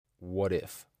What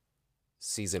If?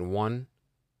 Season 1,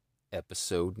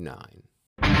 Episode 9.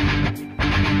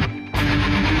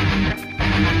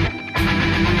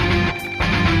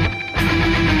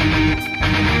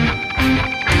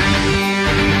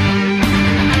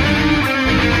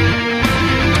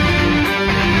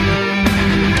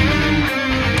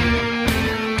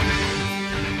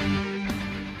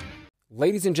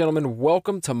 Ladies and gentlemen,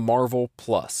 welcome to Marvel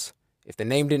Plus. If the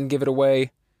name didn't give it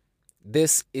away,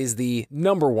 this is the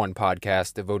 #1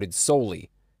 podcast devoted solely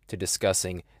to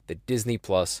discussing the Disney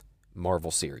Plus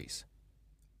Marvel series.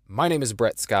 My name is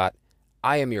Brett Scott.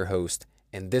 I am your host,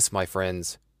 and this, my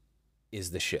friends,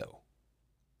 is the show.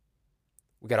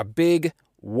 We got a big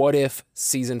What If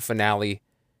season finale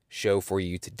show for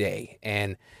you today,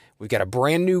 and we've got a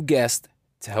brand new guest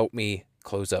to help me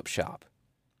close up shop.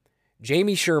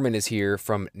 Jamie Sherman is here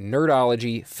from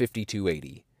Nerdology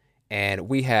 5280, and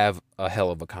we have a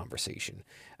hell of a conversation.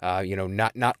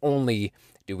 Not only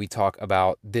do we talk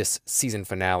about this season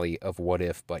finale of What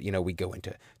If, but, we go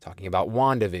into talking about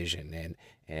WandaVision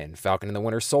and Falcon and the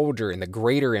Winter Soldier and the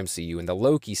greater MCU and the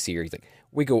Loki series. Like,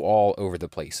 we go all over the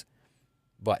place.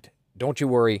 But don't you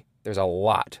worry, there's a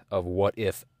lot of What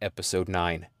If Episode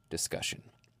 9 discussion.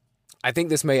 I think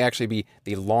this may actually be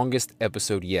the longest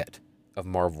episode yet of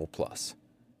Marvel Plus.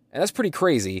 And that's pretty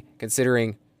crazy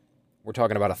considering we're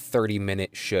talking about a 30-minute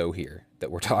show here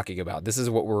that we're talking about. This is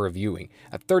what we're reviewing,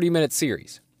 a 30-minute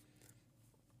series.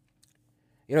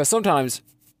 Sometimes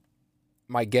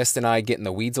my guest and I get in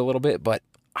the weeds a little bit, but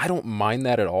I don't mind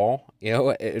that at all.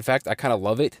 In fact, I kind of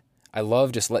love it. I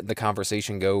love just letting the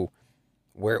conversation go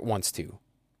where it wants to.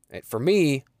 For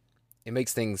me, it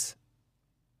makes things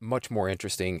much more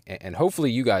interesting, and hopefully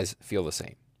you guys feel the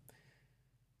same.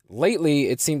 Lately,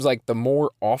 it seems like the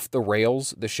more off the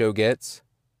rails the show gets,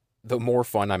 the more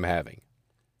fun I'm having.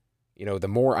 The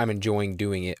more I'm enjoying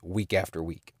doing it week after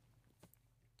week.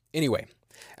 Anyway,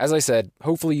 as I said,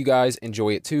 hopefully you guys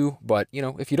enjoy it too. But,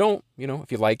 if you don't,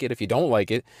 if you like it, if you don't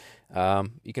like it,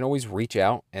 you can always reach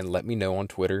out and let me know on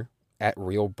Twitter at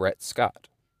RealBrettScott.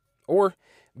 Or,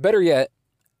 better yet,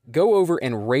 go over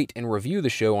and rate and review the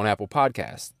show on Apple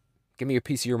Podcasts. Give me a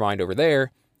piece of your mind over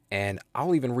there, and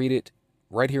I'll even read it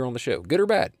right here on the show, good or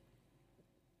bad.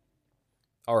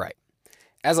 All right.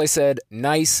 As I said,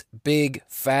 nice, big,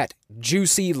 fat,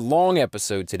 juicy, long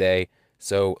episode today.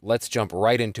 So let's jump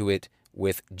right into it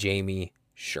with Jamie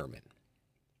Sherman.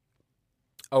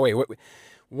 Oh, wait.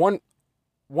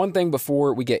 One thing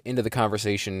before we get into the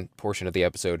conversation portion of the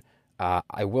episode,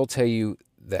 I will tell you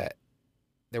that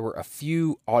there were a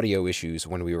few audio issues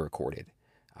when we recorded.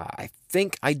 I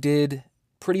think I did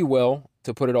pretty well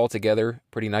to put it all together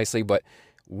pretty nicely, but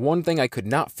one thing I could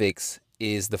not fix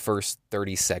is the first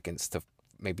 30 seconds to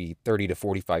maybe 30 to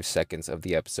 45 seconds of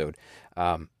the episode,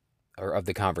 or of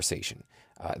the conversation.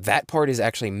 That part is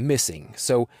actually missing.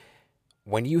 So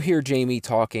when you hear Jamie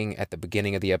talking at the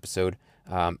beginning of the episode,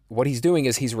 what he's doing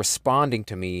is he's responding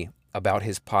to me about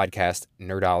his podcast,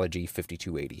 Nerdology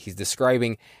 5280. He's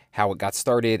describing how it got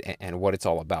started and what it's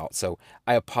all about. So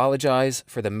I apologize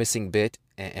for the missing bit,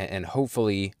 and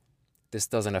hopefully this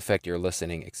doesn't affect your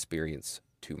listening experience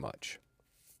too much.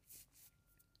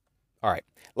 All right,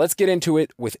 let's get into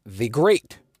it with the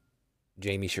great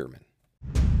Jamie Sherman.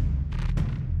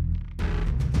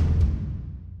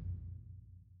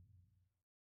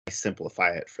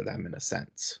 Simplify it for them in a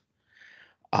sense.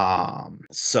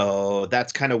 So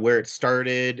that's kind of where it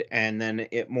started, and then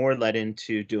it more led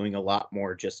into doing a lot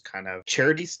more just kind of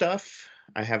charity stuff.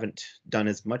 I haven't done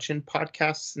as much in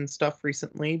podcasts and stuff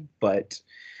recently, but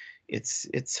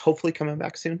it's hopefully coming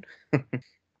back soon.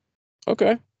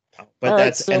 Okay. But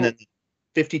that's and then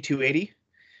 5280.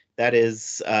 That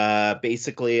is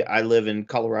basically, I live in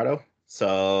Colorado,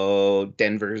 so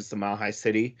Denver's the Mile High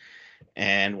City.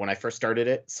 And when I first started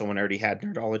it, someone already had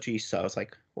Nerdology, so I was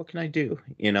like, what can I do?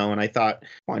 And I thought,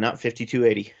 why not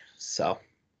 5280? So,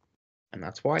 and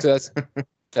that's why. So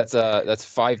that's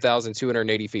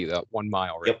 5,280 feet, 1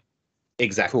 mile, right? Yep.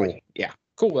 Exactly. Cool. Yeah.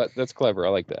 Cool. That's clever. I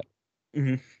like that.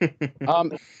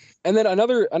 Mm-hmm. And then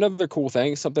another cool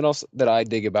thing, something else that I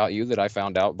dig about you that I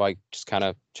found out by just kind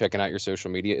of checking out your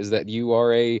social media, is that you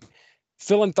are a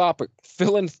philanthropic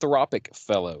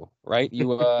fellow, right?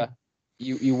 You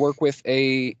you work with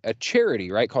a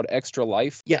charity, right, called Extra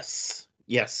Life. Yes.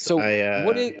 So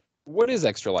what is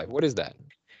Extra Life? What is that?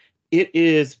 It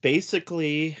is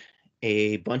basically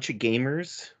a bunch of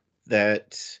gamers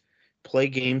that play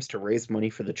games to raise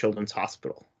money for the Children's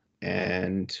Hospital,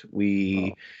 and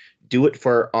we do it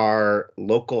for our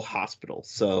local hospital.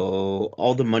 So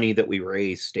all the money that we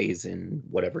raise stays in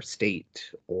whatever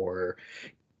state, or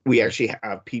we actually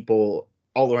have people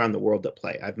all around the world that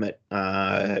play. I've met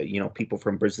people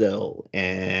from Brazil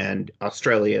and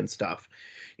Australia and stuff,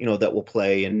 that will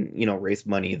play and raise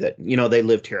money that they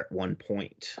lived here at one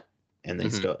point and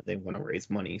Hmm. they want to raise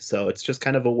money. So it's just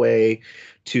kind of a way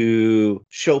to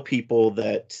show people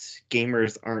that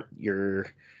gamers aren't your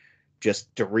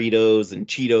just Doritos and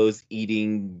Cheetos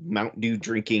eating, Mountain Dew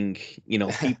drinking,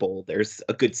 people. There's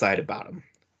a good side about them.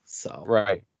 So,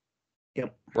 Right.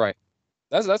 yep. Right.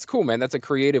 That's cool, man. That's a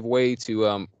creative way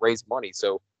to raise money.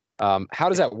 So, how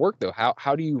does that work though?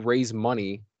 How do you raise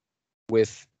money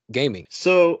with gaming?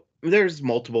 So there's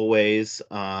multiple ways.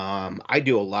 I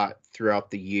do a lot throughout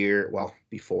the year. Well,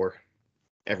 before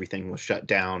everything was shut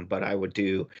down, but I would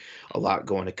do a lot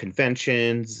going to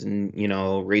conventions and,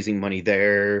 raising money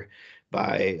there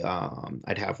by,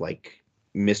 I'd have like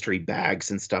mystery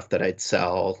bags and stuff that I'd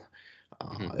sell.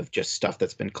 Hmm. Of just stuff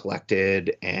that's been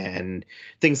collected and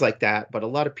things like that. But a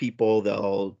lot of people,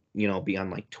 they'll, be on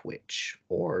like Twitch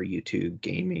or YouTube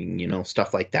gaming,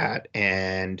 stuff like that.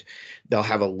 And they'll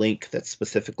have a link that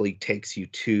specifically takes you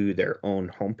to their own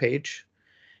homepage.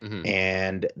 Hmm.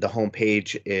 And the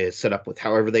homepage is set up with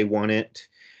however they want it.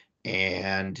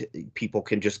 And people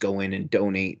can just go in and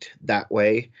donate that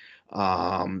way.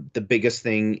 The biggest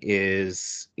thing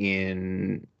is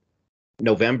in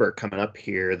November coming up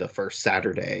here, the first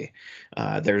Saturday.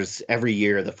 There's every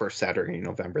year, the first Saturday in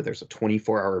November, there's a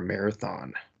 24-hour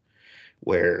marathon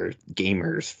where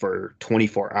gamers for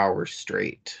 24 hours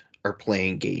straight are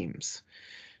playing games.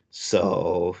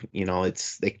 So,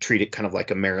 they treat it kind of like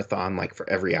a marathon, like for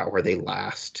every hour they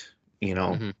last,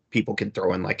 Hmm. people can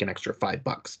throw in like an extra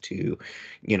 $5 to,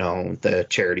 the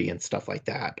charity and stuff like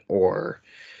that, or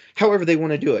however they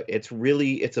want to do it. It's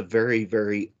a very,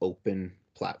 very open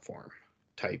platform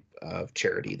type of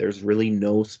charity. There's really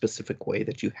no specific way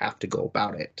that you have to go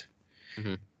about it.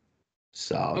 Hmm.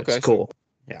 So it's Okay. cool.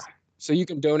 Yeah. So you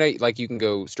can donate, like you can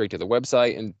go straight to the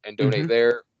website and donate Hmm.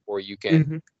 there, or you can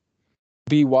Hmm.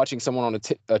 be watching someone on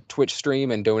a Twitch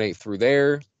stream and donate through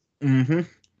there. Hmm.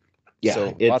 Yeah,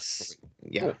 So lots of different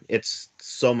ways. Cool. it's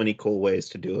so many cool ways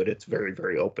to do it. It's very,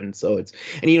 very open. So and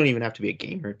you don't even have to be a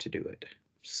gamer to do it.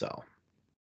 So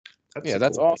that's Yeah, the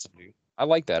that's cool thing. awesome, dude. I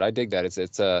like that. I dig that.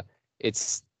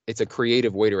 It's a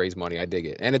creative way to raise money. I dig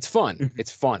it. And it's fun. Mhm.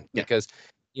 It's fun Yeah. because,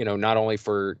 not only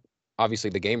for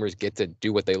obviously the gamers get to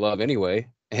do what they love anyway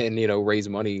and, raise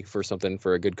money for something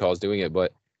for a good cause doing it,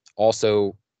 but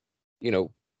also, you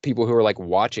know, people who are like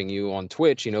watching you on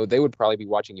Twitch, they would probably be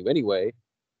watching you anyway.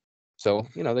 So,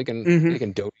 Hmm. they can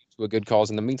donate to a good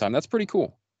cause in the meantime. That's pretty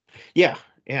cool. Yeah.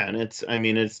 Yeah. And I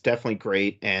mean, it's definitely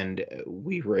great. And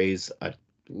we raise a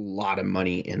lot of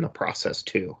money in the process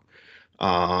too.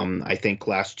 I think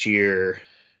last year,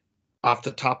 off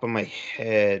the top of my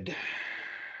head,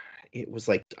 it was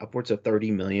like upwards of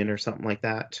 30 million or something like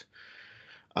that.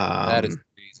 That is Um,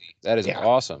 crazy. That is yeah,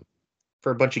 awesome.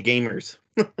 for a bunch of gamers.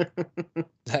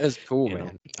 That is cool, you know.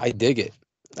 man. I dig it.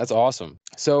 That's awesome.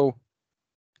 So,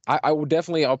 I will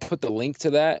definitely I'll put the link to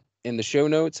that in the show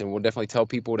notes, and we'll definitely tell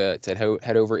people to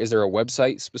head over. Is there a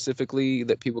website specifically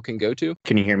that people can go to?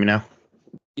 Can you hear me now?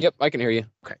 Yep, I can hear you.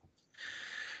 Okay.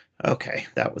 Okay,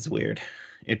 that was weird.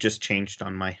 It just changed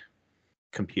on my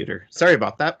computer. Sorry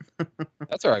about that.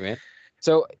 That's all right, man.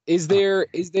 So, is Uh,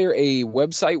 there a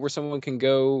website where someone can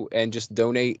go and just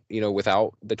donate,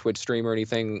 without the Twitch stream or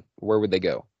anything? Where would they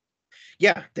go?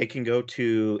 yeah, they can go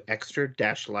to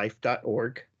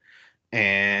extra-life.org,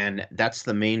 and that's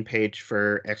the main page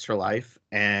for Extra Life.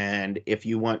 And if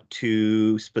you want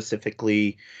to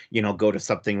specifically, go to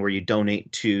something where you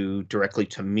donate to directly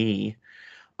to me,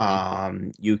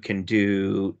 Hmm. you can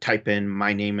type in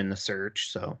my name in the search,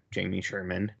 so Jamie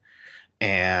Sherman,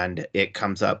 and it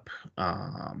comes up.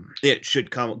 It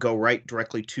should go right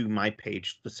directly to my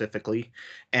page specifically,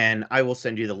 and I will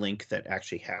send you the link that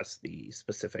actually has the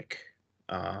specific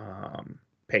um,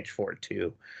 page for it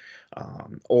too.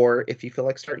 Or if you feel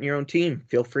like starting your own team,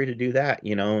 feel free to do that,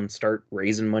 and start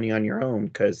raising money on your own,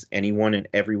 because anyone and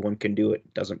everyone can do it.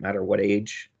 Doesn't matter what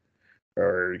age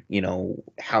or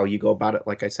how you go about it,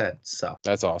 like I said. So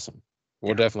That's awesome.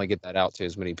 We'll yeah, definitely get that out to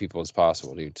as many people as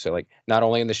possible, dude. So, like, not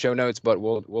only in the show notes, but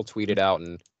we'll tweet it out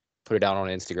and put it out on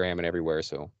Instagram and everywhere.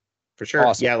 So for sure.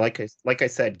 awesome. Yeah, like I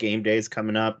said, game day's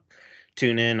coming up.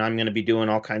 Tune in. I'm going to be doing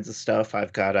all kinds of stuff.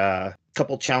 I've got a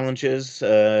couple challenges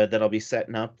that I'll be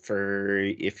setting up for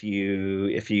if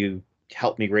you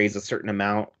help me raise a certain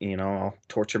amount. I'll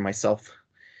torture myself,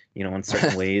 in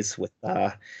certain ways with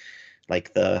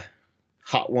like the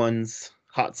hot ones,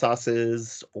 hot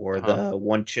sauces, or Uh-huh. the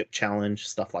one chip challenge,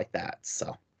 stuff like that.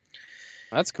 So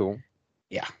That's cool.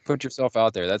 yeah. Put yourself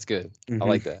out there. That's good. I Hmm.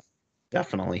 like that.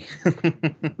 Definitely.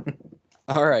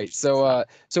 All right. So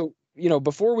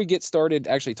before we get started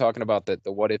actually talking about the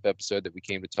what if episode that we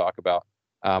came to talk about,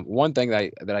 one thing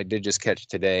that I did just catch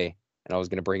today, and I was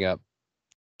going to bring up,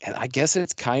 and I guess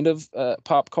it's kind of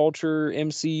pop culture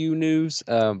MCU news,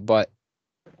 but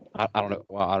I don't know.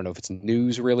 Well, I don't know if it's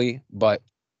news really, but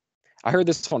I heard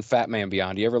this on Fat Man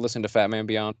Beyond. Do you ever listen to Fat Man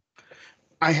Beyond?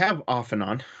 I have off and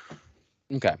on.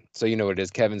 Okay, so you know what it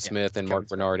is. Kevin Yeah, Smith and Kevin Mark Smith.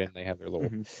 Bernard, and they have their little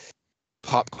Hmm.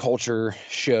 pop culture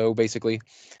show, basically.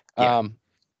 Yeah. Um,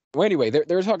 well, anyway,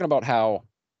 they're talking about how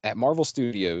at Marvel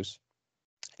Studios,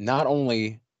 not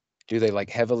only do they like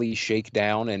heavily shake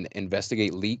down and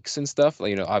investigate leaks and stuff,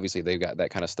 obviously they've got that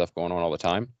kind of stuff going on all the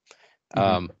time. Hmm.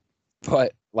 Um,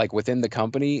 but like within the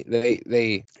company,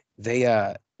 they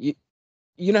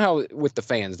you know how with the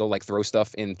fans they'll like throw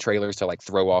stuff in trailers to like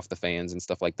throw off the fans and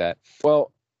stuff like that.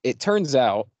 Well, it turns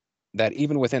out that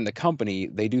even within the company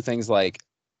they do things like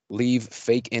leave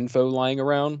fake info lying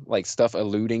around, like stuff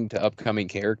alluding to upcoming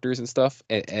characters and stuff,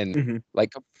 and Hmm.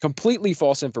 like completely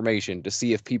false information to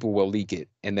see if people will leak it,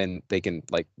 and then they can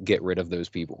like get rid of those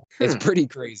people. It's Hmm. pretty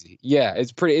crazy. Yeah,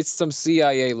 it's some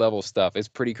CIA level stuff. It's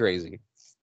pretty crazy.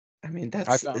 I mean,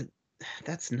 I found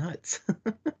that's nuts.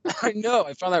 I know.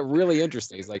 I found that really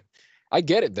interesting. It's like, I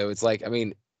get it though. It's like, I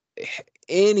mean,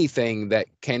 anything that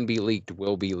can be leaked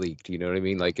will be leaked. You know what I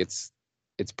mean? Like it's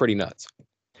pretty nuts.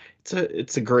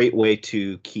 It's a great way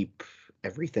to keep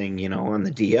everything, on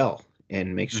the DL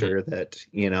and make Mhm. sure that,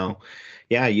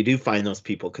 yeah, you do find those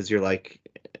people because you're like,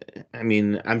 I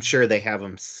mean, I'm sure they have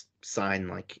them sign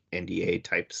like NDA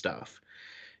type stuff,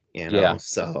 Yeah.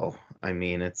 so I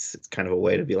mean, it's kind of a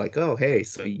way to be like, oh, hey,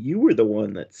 so you were the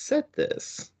one that said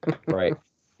this. Right.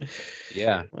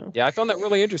 Yeah. Well, Yeah. I found that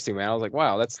really interesting, man. I was like,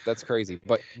 wow, that's crazy.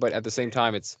 But at the same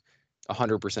time, it's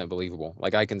 100% believable.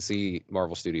 Like I can see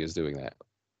Marvel Studios doing that.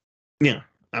 yeah,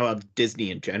 well,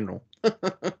 Disney in general.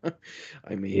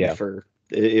 I mean, Yeah.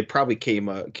 it probably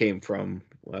came from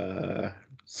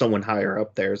someone higher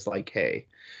up there is like, hey,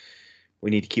 we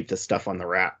need to keep this stuff on the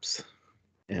wraps.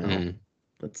 You know, Mm.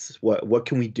 let's what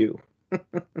can we do?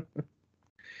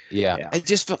 Yeah. Yeah. I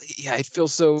just felt yeah, it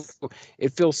feels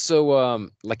so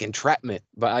like entrapment,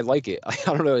 but I like it. I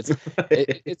don't know,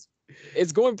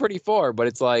 it's going pretty far, but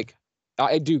it's like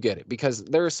I do get it because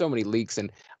there are so many leaks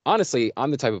and honestly,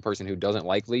 I'm the type of person who doesn't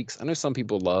like leaks. I know some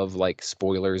people love like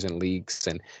spoilers and leaks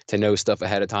and to know stuff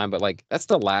ahead of time, but like that's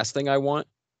the last thing I want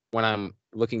when I'm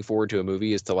looking forward to a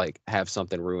movie is to like have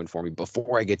something ruined for me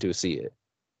before I get to see it.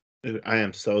 I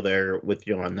am so there with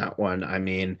you on that one. I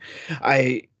mean,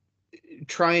 I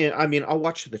I mean, I'll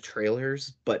watch the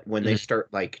trailers, but when they Mhm.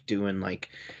 start like doing like,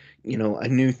 a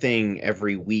new thing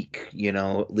every week,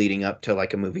 leading up to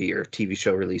like a movie or TV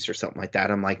show release or something like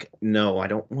that, I'm like, no, I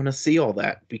don't want to see all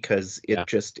that because Yeah.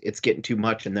 it's getting too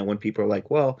much. And then when people are like,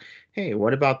 well, hey,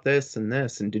 what about this and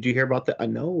this? And did you hear about that? I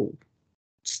know.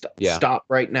 Yeah. Stop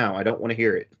right now. I don't want to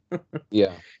hear it.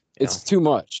 Yeah. You know, It's too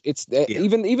much. It's yeah.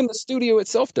 even the studio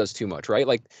itself does too much, right?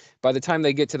 Like by the time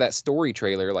they get to that story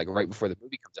trailer, like right before the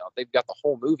movie comes out, they've got the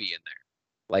whole movie in there.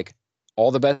 Like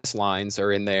all the best lines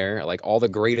are in there, like all the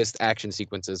greatest action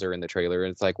sequences are in the trailer,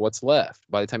 and it's like, what's left?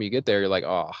 By the time you get there, you're like,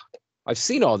 oh, I've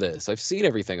seen all this. I've seen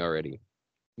everything already.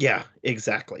 Yeah,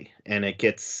 exactly. And it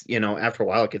gets, after a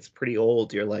while, it gets pretty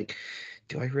old. You're like,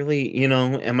 do I really,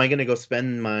 am I going to go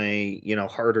spend my,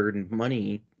 hard-earned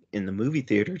money in the movie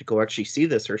theater to go actually see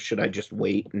this, or should I just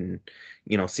wait and,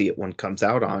 see it when it comes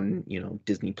out on,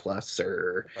 Disney Plus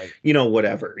or, Right.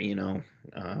 whatever,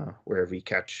 wherever you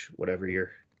catch whatever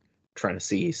you're trying to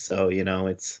see. So, it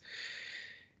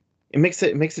makes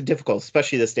it difficult,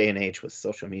 especially this day and age with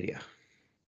social media.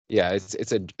 Yeah,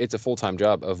 it's a full-time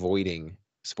job avoiding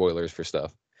spoilers for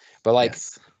stuff. But like,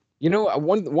 Yes.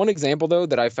 one example though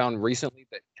that I found recently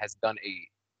that has done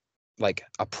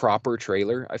a proper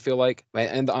trailer, I feel like,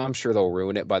 and I'm sure they'll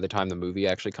ruin it by the time the movie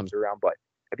actually comes around. But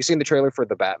have you seen the trailer for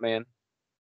the Batman?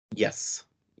 Yes.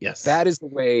 Yes. That is the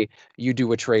way you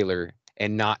do a trailer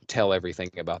and not tell everything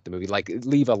about the movie. Like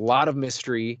leave a lot of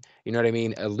mystery, you know what I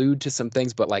mean? Allude to some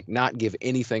things, but like not give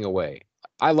anything away.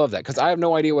 I love that because I have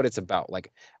no idea what it's about.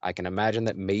 Like I can imagine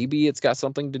that maybe it's got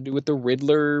something to do with the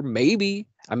Riddler. Maybe.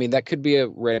 I mean, that could be a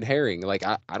red herring. Like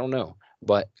I don't know.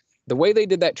 But the way they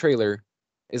did that trailer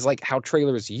is like how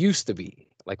trailers used to be.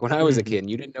 Like when I was a Mhm. kid and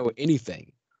you didn't know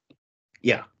anything.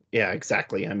 Yeah, yeah,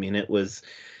 exactly. I mean, it was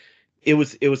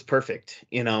perfect.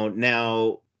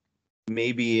 Now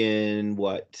maybe in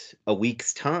what a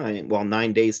week's time, well,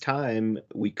 9 days time,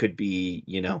 we could be,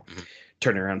 Mhm.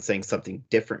 turning around saying something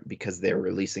different because they're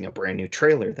releasing a brand new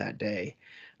trailer that day,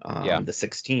 Yeah. the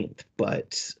 16th.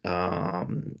 But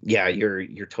yeah,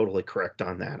 you're totally correct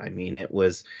on that. I mean, it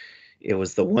was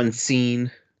the one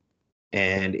scene.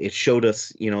 and it showed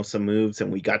us, some moves,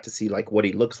 and we got to see like what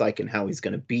he looks like and how he's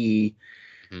going to be,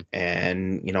 Mhm.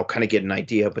 and kind of get an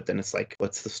idea. But then it's like,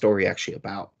 what's the story actually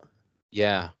about?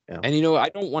 Yeah. Yeah. And I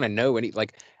don't want to know I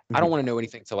don't Mhm. want to know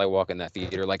anything till I walk in that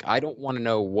theater. Like I don't want to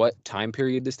know what time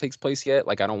period this takes place yet.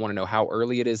 Like I don't want to know how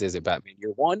early it is. Is it Batman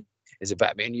year 1? Is it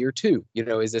Batman year 2?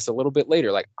 Is this a little bit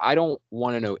later? Like I don't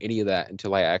want to know any of that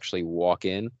until I actually walk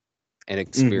in and Mhm.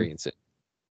 experience it.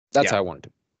 That's Yeah. how I want it to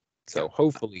be. Yeah. So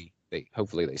hopefully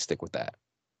they stick with that.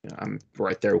 Yeah, I'm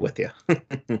right there with you.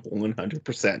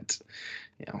 100%.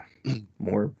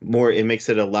 More it makes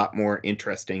it a lot more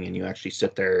interesting, and you actually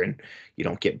sit there and you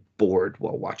don't get bored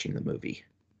while watching the movie.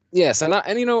 Yes, and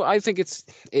I think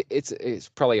it's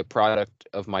probably a product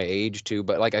of my age too,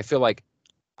 but like I feel like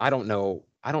I don't know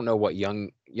what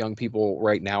young people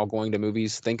right now going to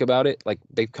movies think about it. Like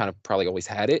they've kind of probably always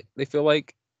had it, they feel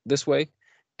like this way.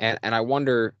 And I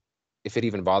wonder if it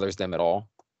even bothers them at all.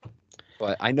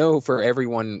 But I know for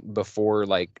everyone before,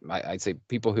 like I'd say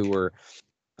people who were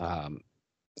um,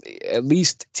 at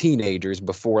least teenagers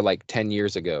before like 10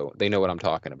 years ago, they know what I'm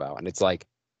talking about. And it's like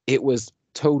it was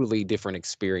totally different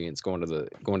experience going to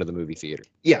the movie theater.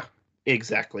 Yeah,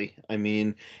 exactly. I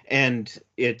mean, and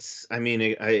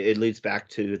it leads back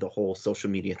to the whole social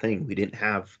media thing. We didn't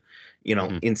have,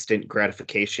 Hmm. instant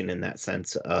gratification in that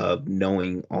sense of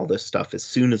knowing all this stuff. As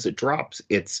soon as it drops,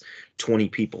 it's 20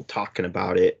 people talking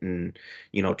about it and,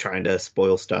 trying to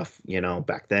spoil stuff.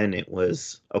 Back then it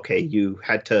was okay, you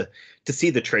had to see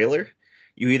the trailer.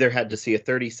 You either had to see a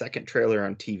 30-second trailer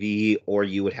on TV, or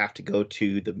you would have to go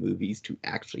to the movies to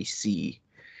actually see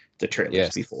the trailers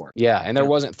Yes. before. Yeah, and there Yeah.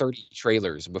 wasn't 30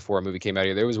 trailers before a movie came out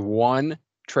here. There was one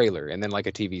trailer and then like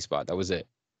a TV spot. That was it.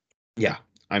 Yeah.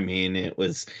 I mean,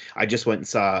 I just went and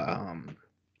saw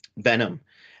Venom,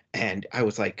 and I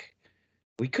was like,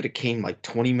 we could have came like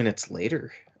 20 minutes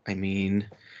later. I mean,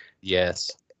 Yes.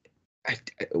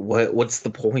 what's the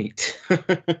point?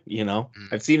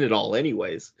 Mm. I've seen it all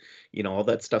anyways. All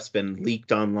that stuff's been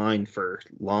leaked online for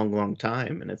long, long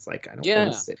time, and it's like I don't want to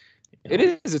Yeah, sit, you it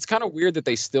know. is. It's kind of weird that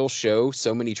they still show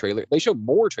so many trailers. They show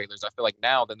more trailers, I feel like,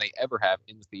 now than they ever have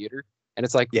in the theater. And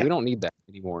it's like, Yeah. we don't need that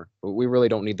anymore. We really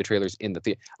don't need the trailers in the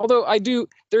theater. Although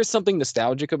there's something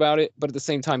nostalgic about it. But at the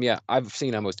same time, yeah, I've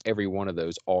seen almost every one of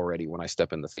those already when I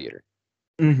step in the theater.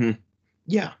 Hmm.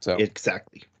 Yeah, So,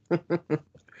 exactly.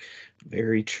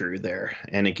 Very true there.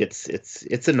 And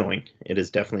it's annoying. It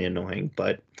is definitely annoying,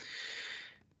 but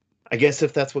I guess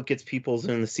if that's what gets people's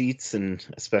in the seats, and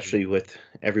especially with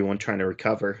everyone trying to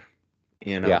recover,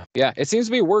 you know. yeah, yeah, it seems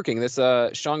to be working. This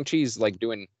Shang-Chi's like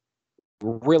doing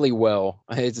really well.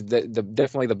 It's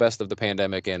definitely the best of the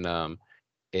pandemic, and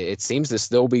it seems to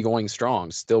still be going strong,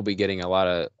 still be getting a lot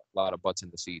of butts in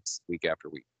the seats week after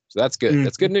week. So that's good.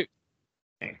 That's good Mhm. news.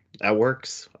 Hey, that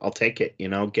works. I'll take it,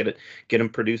 get them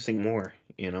producing more.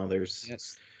 There's,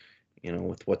 Yes.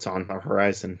 with what's on the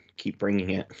horizon, keep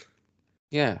bringing it.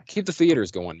 Yeah, keep the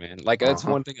theaters going, man. Like that's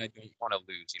Uh-huh. one thing I don't want to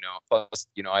lose. Plus,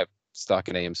 I have stock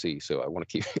in AMC, so I want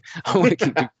to keep I want to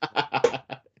keep people.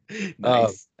 Uh,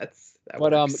 Nice. That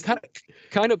but works.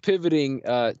 kind of pivoting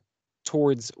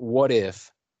towards What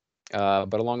If.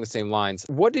 But along the same lines,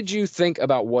 what did you think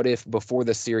about What If before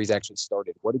the series actually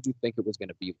started? What did you think it was going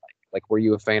to be like? Like, were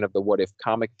you a fan of the What If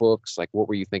comic books? Like, what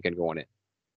were you thinking going in?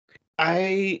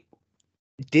 I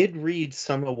did read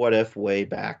some of What If way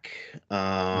back.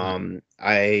 Mhm.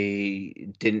 I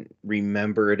didn't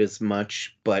remember it as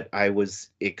much, but I was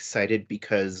excited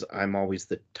because I'm always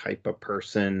the type of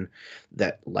person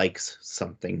that likes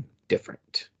something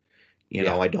different.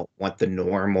 Yeah. I don't want the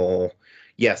normal.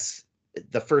 Yes,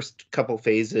 the first couple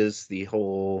phases, the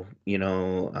whole,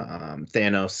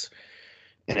 Thanos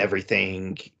and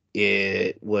everything,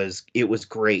 it was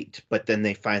great, but then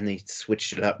they finally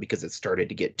switched it up because it started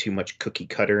to get too much cookie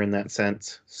cutter in that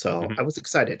sense. So Mhm. I was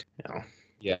excited.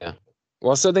 Yeah.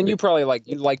 Well, so then you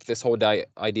liked this whole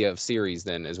idea of series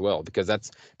then as well because that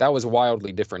was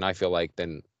wildly different. I feel like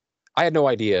than I had no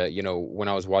idea. When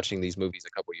I was watching these movies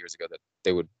a couple years ago that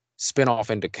they would spin off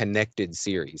into connected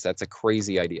series. That's a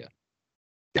crazy idea.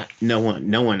 No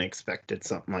one expected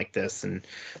something like this, and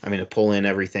I mean to pull in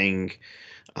everything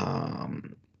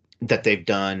um that they've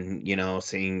done,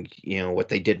 seeing, what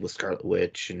they did with Scarlet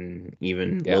Witch and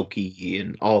even Yeah. Loki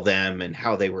and all them, and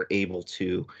how they were able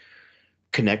to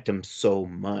connect them so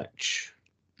much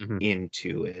Mhm.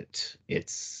 into it.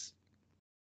 It's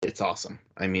awesome.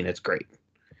 I mean, it's great.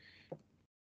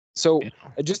 So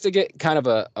You just to get kind of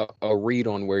a read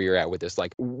on where you're at with this,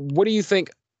 like, what do you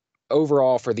think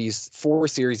overall for these four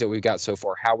series that we've got so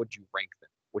far? How would you rank them?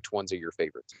 Which ones are your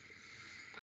favorites?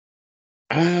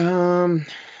 know.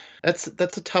 That's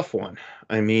a tough one.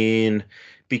 I mean,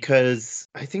 because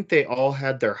I think they all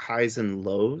had their highs and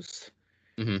lows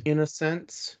Hmm. in a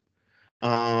sense.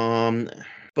 Um,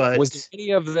 Was there but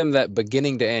any of them that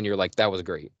beginning to end, you're like, that was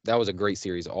great. That was a great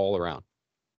series all around.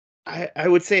 I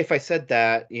would say if I said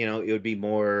that, it would be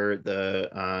more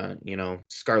the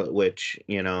Scarlet Witch,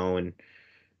 and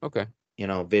Okay.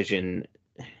 Vision.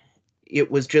 It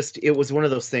was one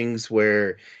of those things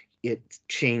where it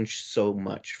changed so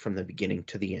much from the beginning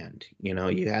to the end. You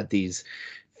had these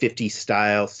 50s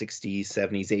style, 60s,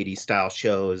 70s, 80s style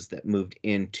shows that moved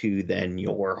into then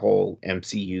your whole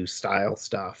MCU style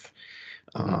stuff.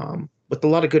 Hmm. With a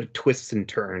lot of good twists and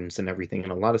turns and everything,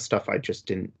 and a lot of stuff I just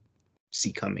didn't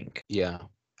see coming. Yeah.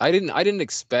 I didn't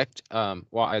expect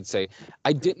well, I'd say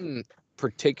I didn't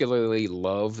particularly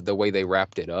love the way they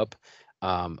wrapped it up.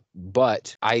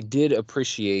 But I did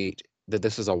appreciate that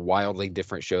this is a wildly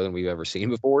different show than we've ever seen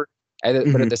before. But at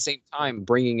Hmm. the same time,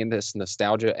 bringing in this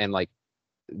nostalgia and like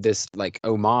this like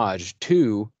homage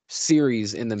to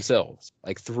series in themselves,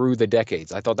 like through the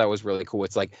decades. I thought that was really cool.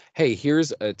 It's like, hey,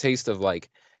 here's a taste of like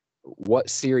what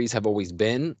series have always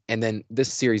been, and then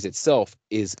this series itself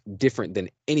is different than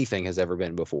anything has ever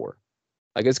been before.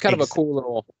 Like it's kind of a Ex- cool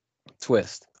little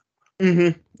twist.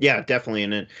 Yeah, definitely.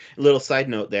 And a little side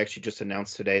note, they actually just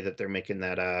announced today that they're making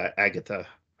that Agatha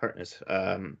Harkness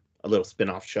a little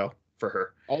spin-off show for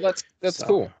her. Oh, that's So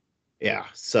cool. yeah.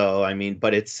 So I mean,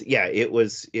 but it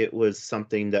was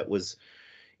something that was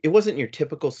it wasn't your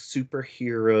typical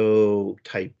superhero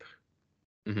type,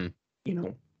 Hmm. you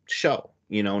know, show.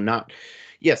 Not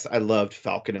yes, I loved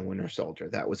Falcon and Winter Soldier.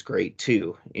 That was great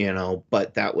too,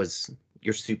 but that was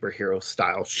your superhero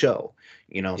style show,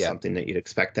 Yeah, something that you'd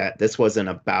expect that. This wasn't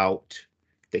about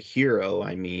the hero.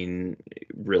 I mean,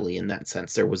 really in that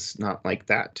sense. There was not like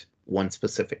that one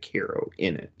specific hero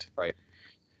in it. right,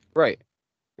 right.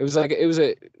 It was like it was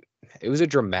a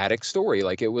dramatic story.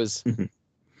 Like it was Mhm.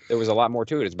 there was a lot more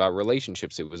to it. It's about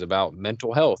relationships. It was about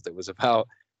mental health. It was about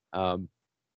um,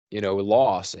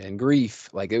 loss and grief.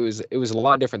 Like it was a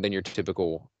lot different than your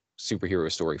typical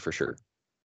superhero story for sure.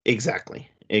 Exactly.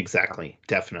 Exactly.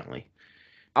 Definitely.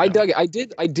 I No. dug it.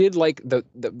 I did like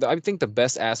I think the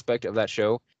best aspect of that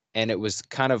show, and it was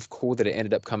kind of cool that it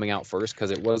ended up coming out first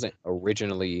because it wasn't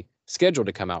originally scheduled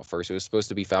to come out first. It was supposed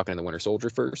to be Falcon and the Winter Soldier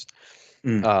first.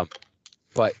 Mm. Um,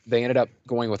 but they ended up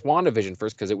going with WandaVision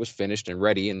first because it was finished and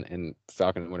ready, and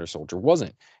Falcon and Winter Soldier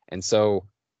wasn't. And so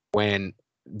when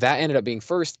that ended up being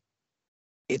first,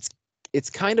 it's it's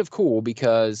kind of cool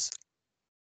because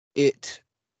it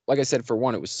like I said, for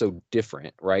one, it was so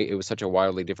different, right? It was such a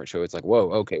wildly different show. It's like,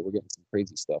 whoa, okay, we're getting some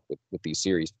crazy stuff with these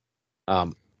series.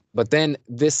 Um, but then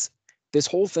this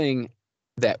whole thing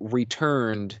that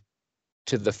returned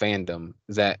to the fandom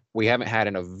that we haven't had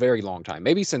in a very long time,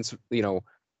 maybe since,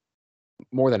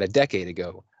 more than a decade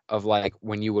ago, of like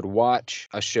when you would watch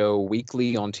a show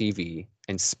weekly on TV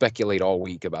and speculate all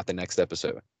week about the next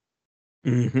episode.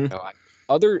 Hmm.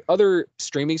 Other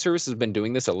streaming services have been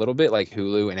doing this a little bit, like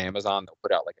Hulu and Amazon. They'll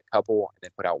put out like a couple and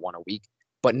then put out one a week,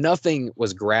 but nothing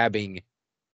was grabbing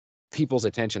people's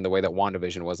attention the way that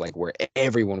WandaVision was, like where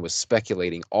everyone was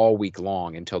speculating all week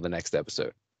long until the next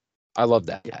episode. I love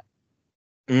that.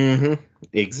 Hmm.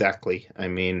 Exactly. I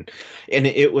mean, and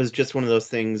it was just one of those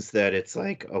things that it's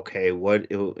like, okay,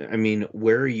 I mean,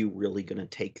 where are you really going to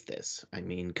take this? I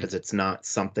mean, because it's not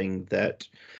something that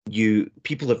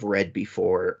people have read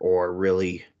before or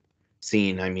really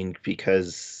seen. I mean,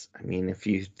 because, I mean, if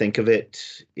you think of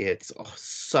it, it's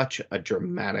such a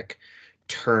dramatic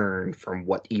turn from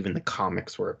what even the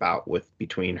comics were about with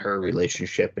between her Right.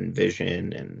 relationship and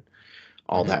Vision and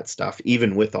all Hmm. that stuff,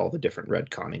 even with all the different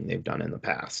retconning they've done in the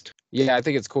past. Yeah, I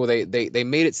think it's cool. They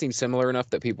made it seem similar enough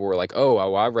that people were like, "Oh,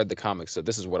 well, I read the comics, so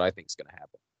this is what I think is going to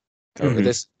happen," or Hmm.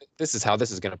 this is how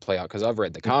this is going to play out because I've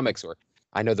read the comics, or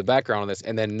I know the background on this.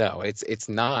 And then no, it's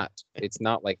not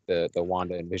like the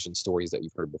Wanda and Vision stories that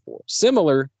you've heard before.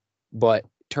 Similar, but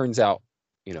turns out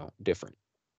different.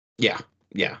 Yeah,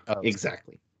 yeah, Uh,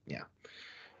 exactly. Yeah,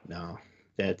 no,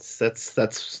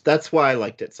 that's why I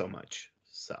liked it so much.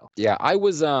 So, yeah, I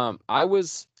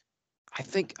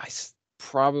think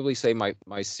probably say my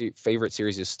favorite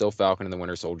series is still Falcon and the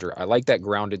Winter Soldier. I like that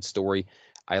grounded story.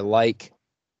 I like,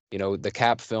 the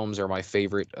Cap films are my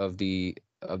favorite of the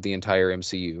entire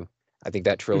MCU. I think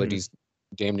that mhm. trilogy's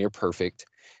damn near perfect.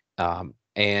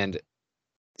 And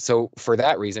so for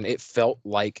that reason, it felt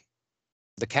like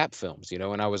the Cap films,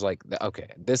 and I was like, okay,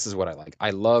 this is what I like. I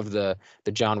loved the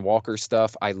John Walker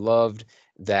stuff. I loved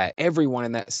that everyone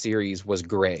in that series was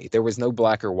gray. There was no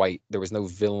black or white. There was no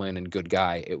villain and good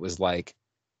guy. It was like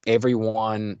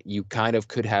everyone you kind of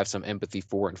could have some empathy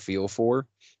for and feel for,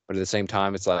 but at the same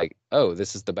time, it's like, oh,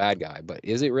 this is the bad guy, but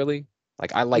is it really?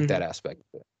 Like I like that Mhm. aspect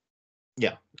of it.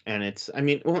 Yeah, and it's I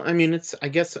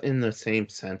guess in the same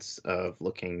sense of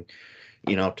looking,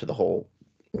 to the whole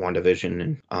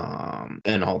WandaVision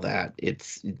and all that.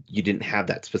 It's you didn't have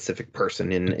that specific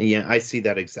person, and yeah, I see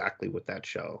that exactly with that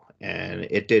show, and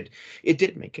it did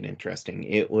make it interesting.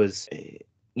 It was,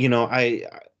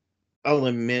 I'll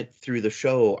admit through the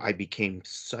show I became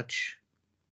such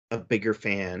a bigger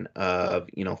fan of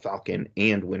Falcon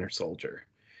and Winter Soldier.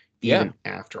 Yeah, Even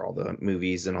after all the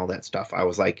movies and all that stuff, I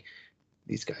was like,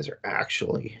 these guys are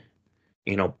actually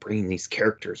bringing these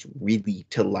characters really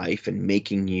to life and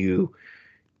making you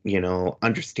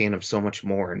understand them so much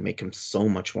more and make them so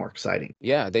much more exciting.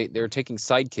 yeah, they're taking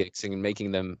sidekicks and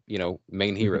making them,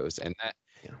 main Mhm. heroes, and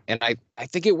Yeah. I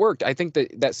think it worked. I think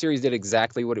that series did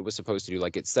exactly what it was supposed to do.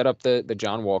 Like it set up the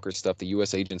John Walker stuff, the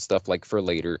U.S. agent stuff, like for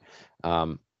later,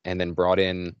 and then brought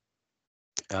in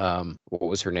what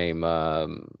was her name,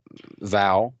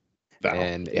 Val, Val.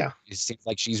 and it, Yeah. it seems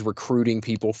like she's recruiting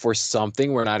people for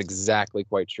something. We're not exactly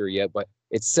quite sure yet, but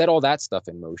it set all that stuff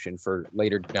in motion for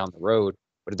later down the road.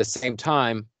 But at the same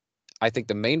time, I think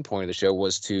the main point of the show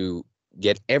was to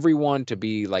get everyone to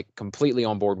be like completely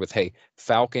on board with, hey,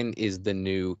 Falcon is the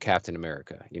new Captain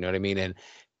America. You know what I mean? And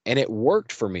it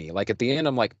worked for me. Like at the end,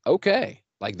 I'm like, okay,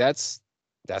 like that's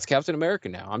Captain America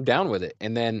now. I'm down with it.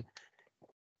 And then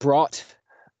brought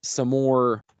some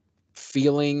more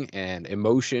feeling and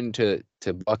emotion to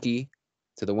Bucky,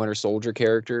 to the Winter Soldier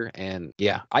character. And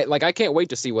yeah, I can't wait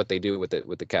to see what they do with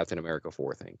the Captain America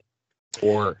 4 thing,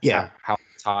 or Yeah. how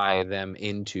tie them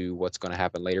into what's going to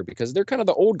happen later, because they're kind of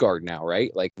the old guard now,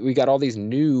 right? Like we got all these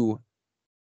new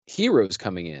heroes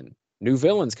coming in, new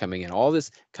villains coming in, all this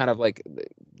kind of like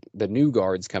the new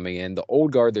guards coming in. The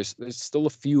old guard, there's still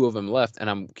a few of them left, and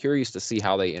I'm curious to see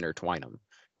how they intertwine them.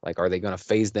 Like, are they going to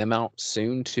phase them out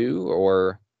soon too,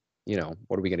 or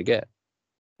what are we going to get?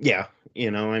 Yeah. We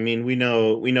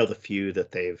know the few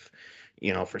that they've,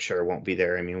 for sure won't be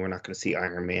there. I mean, we're not going to see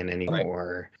Iron Man Right.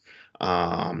 anymore.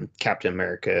 Captain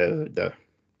America, of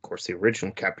course, the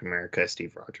original Captain America,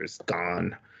 Steve Rogers,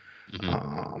 gone. Hmm.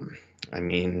 Um, I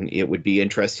mean, it would be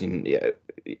interesting. Yeah,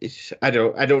 I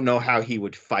don't know how he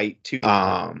would fight too.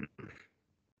 And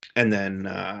then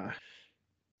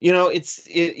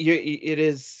it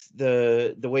is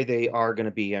the way they are going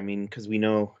to be. I mean, because we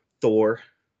know Thor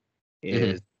Hmm.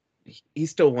 is he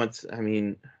still wants. I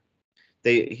mean,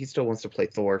 he still wants to play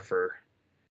Thor for.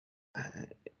 uh,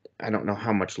 I don't know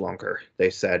how much longer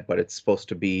they said, but it's supposed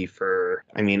to be for.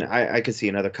 I mean, I could see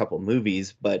another couple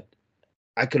movies, but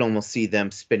I could almost see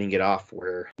them spinning it off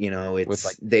where With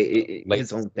like it's late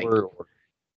his own thing. Thor, or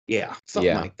Yeah, something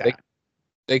yeah, like that.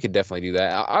 they could definitely do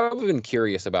that. I've been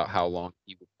curious about how long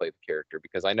he would play the character,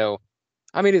 because I know,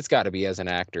 I mean, it's got to be, as an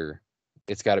actor,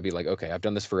 it's got to be like, okay, I've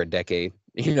done this for a decade.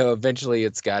 Eventually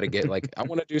it's got to get like, I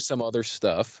want to do some other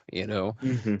stuff.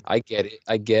 Hmm. I get it.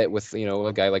 I get with,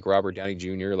 a guy like Robert Downey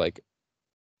Jr., like,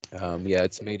 yeah,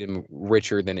 it's made him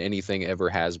richer than anything ever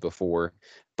has before.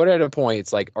 But at a point,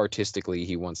 it's like artistically,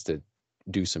 he wants to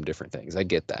do some different things. I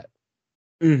get that.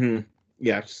 Hmm.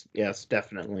 Yes, yes,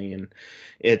 definitely. And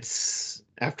it's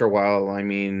after a while, I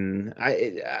mean,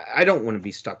 I don't want to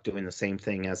be stuck doing the same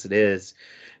thing as it is.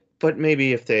 But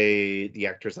maybe if the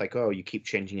actor's like, oh, you keep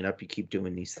changing it up, you keep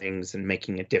doing these things and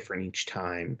making it different each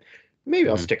time, maybe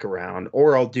I'll Hmm. stick around.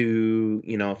 Or I'll do,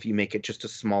 if you make it just a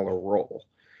smaller role,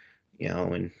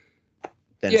 and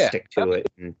then Yeah, stick to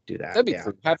it and do that. that'd be Yeah.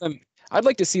 cool. Have them. I'd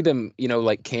like to see them,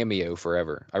 like cameo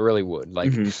forever. I really would.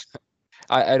 Like, Hmm.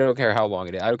 I don't care how long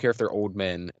it is. I don't care if they're old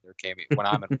men. They're cameo. When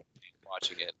I'm an old man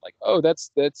watching it, like, oh, that's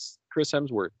Chris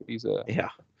Hemsworth. He's Yeah.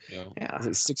 you know, Yeah.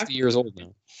 he's 60 years old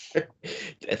now.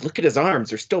 And look at his arms;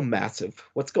 they're still massive.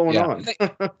 What's going Yeah, on?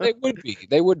 and they would be.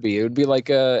 They would be. It would be like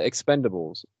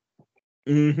Expendables.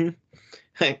 Hmm.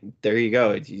 There you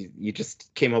go. You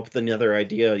just came up with another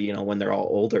idea. When they're all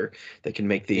older, they can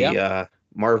make Yeah, the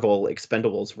Marvel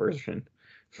Expendables version.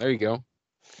 there you go.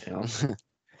 You know?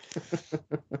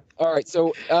 All right.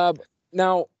 So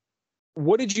now,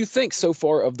 what did you think so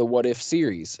far of the What If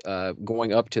series,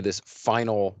 going up to this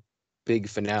final big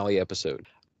finale episode?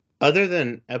 Other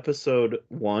than episode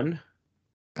one,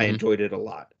 I Hmm. enjoyed it a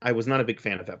lot. I was not a big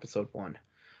fan of episode one.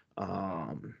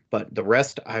 But the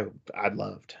rest I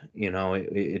loved.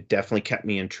 It definitely kept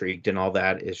me intrigued and all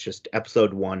that. It's just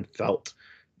episode one felt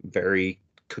very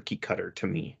cookie cutter to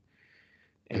me,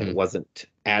 and it Hmm. wasn't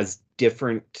as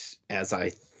different as I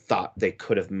thought they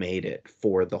could have made it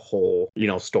for the whole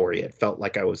story. It felt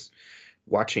like I was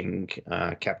watching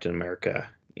Captain America,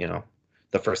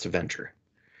 the first adventure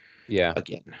Yeah.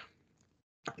 again.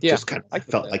 It Yeah. just kind I of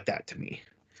get felt that. like that to me.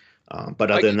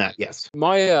 But I other than that, yes.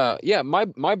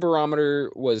 my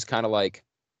barometer was kind of like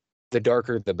the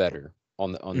darker the better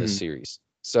on this Hmm. series.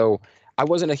 So I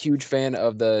wasn't a huge fan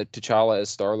of the T'Challa as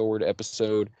Star-Lord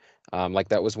episode. Like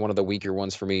that was one of the weaker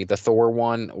ones for me. The Thor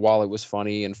one, while it was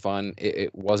funny and fun,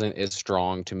 it wasn't as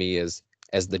strong to me as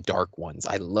the dark ones.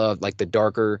 I loved like the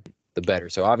darker the better.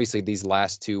 So obviously these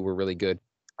last two were really good.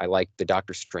 I liked the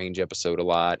Doctor Strange episode a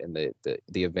lot, and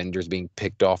the Avengers being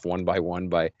picked off one by one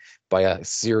by a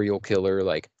serial killer.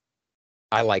 Like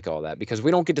I like all that because we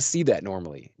don't get to see that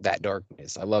normally. That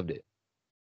darkness, I loved it.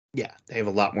 Yeah, they have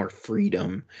a lot more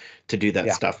freedom to do that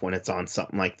Yeah. stuff when it's on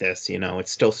something like this. It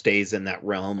still stays in that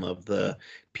realm of the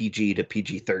PG to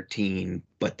PG-13,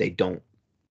 but they don't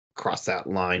cross that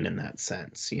line in that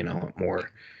sense.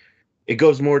 It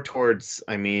goes more towards,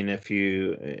 I mean,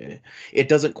 it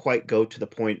doesn't quite go to the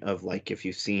point of like if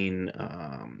you've seen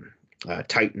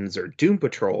Titans or Doom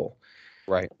Patrol,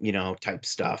 Right. type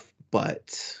stuff,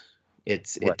 but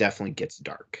it Right. definitely gets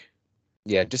dark.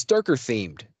 Yeah, just darker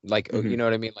themed. Like you Hmm. know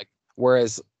what I mean? Like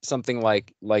whereas something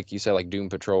like you said, like Doom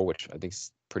Patrol, which I think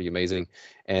is pretty amazing,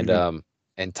 and Hmm. um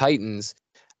and Titans,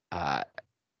 uh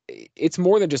it's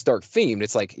more than just dark themed.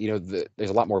 It's like, there's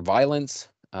a lot more violence.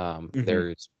 Hmm.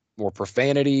 There's more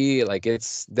profanity. Like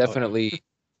it's Oh yeah. definitely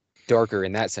darker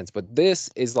in that sense. But this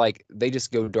is like they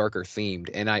just go darker themed.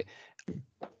 And I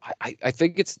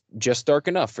think it's just dark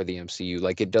enough for the MCU.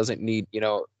 Like it doesn't need,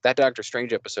 that Doctor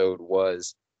Strange episode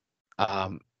was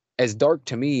um as dark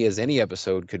to me as any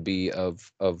episode could be of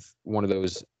one of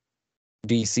those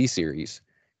DC series,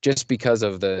 just because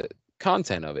of the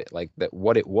content of it, like that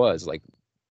what it was. Like,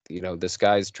 this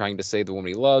guy's trying to save the woman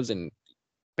he loves and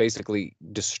basically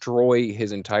destroy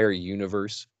his entire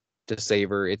universe to save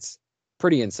her. It's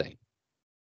pretty insane.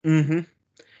 Hmm.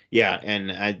 Yeah,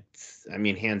 and I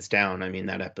mean, hands down, I mean,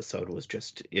 that episode was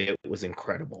it was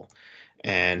incredible.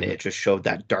 And Mhm. it just showed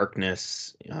that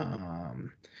darkness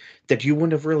that you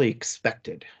wouldn't have really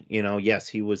expected. Yes,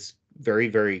 he was very,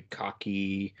 very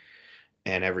cocky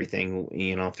and everything,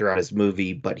 throughout his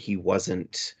movie, but he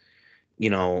wasn't,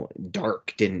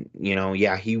 dark, didn't,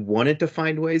 yeah, he wanted to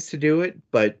find ways to do it,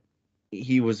 but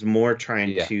he was more trying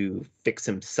Yeah. to fix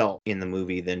himself in the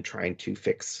movie than trying to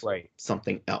fix Right.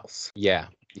 something else. Yeah.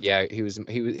 Yeah. He was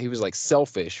like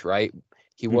selfish, right? Hmm.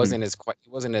 He wasn't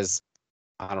as,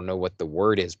 I don't know what the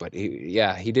word is, but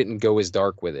he didn't go as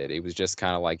dark with it. It was just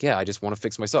kind of like, yeah, I just want to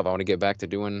fix myself. I want to get back to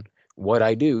doing what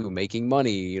I do, making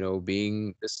money,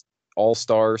 being this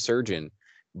all-star surgeon.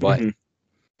 But Hmm.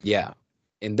 yeah,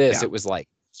 in this, Yeah. it was like,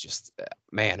 just,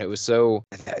 man, it was so,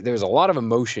 there was a lot of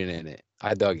emotion in it.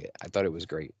 I dug it. I thought it was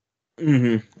great.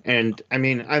 Hmm. And I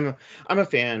mean, I'm a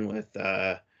fan with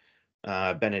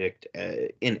Benedict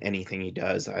in anything he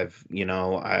does.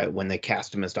 When they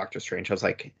cast him as Doctor Strange, I was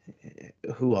like,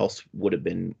 who else would have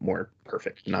been more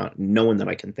perfect? Not no one that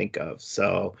I can think of.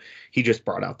 So he just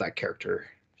brought out that character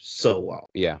so well.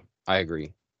 Yeah, I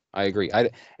agree. I agree.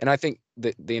 And I think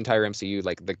the entire MCU,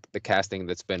 like the casting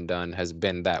that's been done has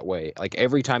been that way. Like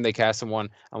every time they cast someone,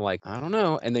 I'm like, I don't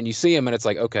know. And then you see him and it's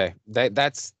like, okay,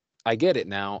 that's I get it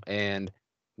now. And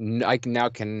I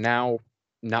can now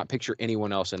not picture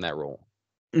anyone else in that role.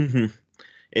 Hmm.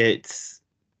 It's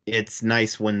it's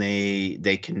nice when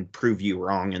they can prove you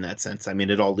wrong in that sense. I mean,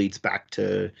 it all leads back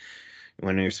to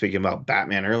when we were speaking about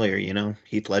Batman earlier,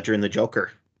 Heath Ledger and the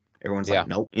Joker. Everyone's like, Yeah.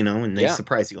 nope, and they Yeah.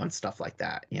 surprise you on stuff like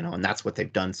that, and that's what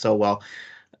they've done so well.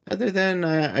 Other than,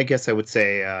 I guess I would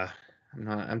say,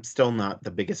 I'm still not the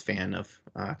biggest fan of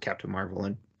Captain Marvel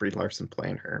and Brie Larson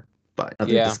playing her, but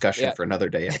another Yeah. discussion Yeah. for another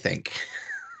day, I think.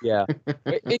 Yeah.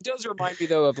 It does remind me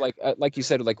though of like you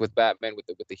said, like with Batman with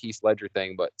the Heath Ledger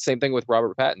thing, but same thing with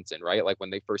Robert Pattinson, right? Like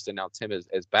when they first announced him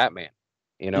as Batman,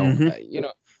 you know, Hmm. uh, you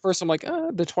know, first I'm like,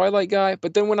 the Twilight guy,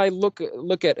 but then when I look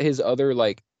at his other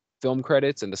like film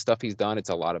credits and the stuff he's done, it's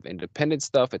a lot of independent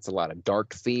stuff, it's a lot of dark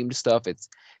themed stuff, it's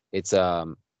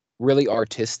really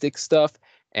artistic stuff,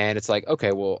 and it's like,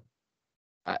 okay, well,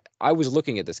 I was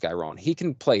looking at this guy wrong. He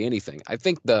can play anything. I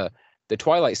think the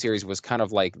Twilight series was kind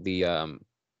of like the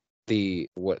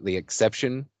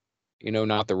exception,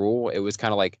 not the rule. It was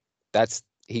kind of like that's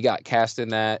he got cast in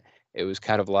that. It was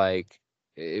kind of like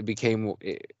it became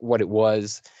what it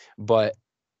was, but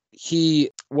he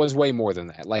was way more than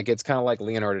that. Like it's kind of like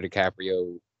Leonardo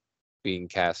DiCaprio being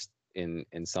cast in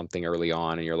something early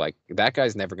on, and you're like, that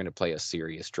guy's never going to play a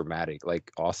serious, dramatic,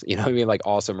 like awesome, you know what I mean, like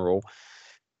awesome role.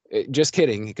 Just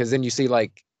kidding, because then you see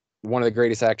like one of the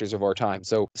greatest actors of our time.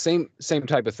 So same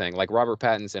type of thing. Like Robert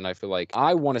Pattinson, I feel like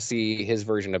I want to see his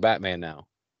version of Batman now.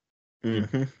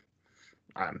 Hmm.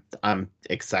 I'm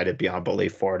excited beyond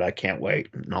belief for it. I can't wait,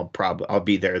 and I'll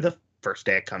be there the first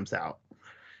day it comes out.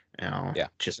 Yeah,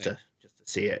 just same. to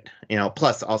see it.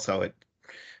 Plus also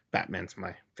Batman's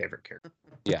my favorite character.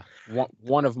 Yeah,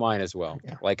 one of mine as well.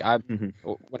 Yeah. Like Hmm.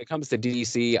 when it comes to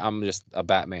DC, I'm just a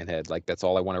Batman head. Like that's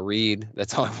all I want to read.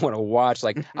 That's all I want to watch.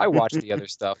 Like I watch the other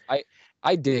stuff.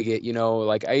 I dig it,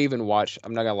 like I even watch,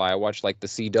 I'm not gonna lie, I watch like the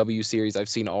CW series. I've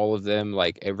seen all of them,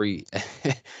 like every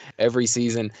every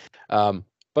season.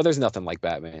 But there's nothing like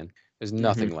Batman. There's Hmm.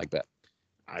 nothing like that.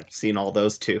 I've seen all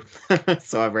those too.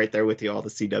 So I'm right there with you, all the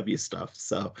CW stuff.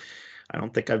 So I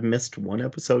don't think I've missed one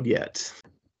episode yet.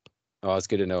 Oh, it's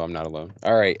good to know I'm not alone.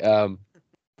 All right.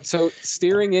 So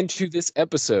steering into this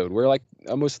episode, we're like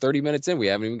almost 30 minutes in. We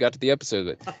haven't even got to the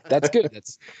episode, but that's good.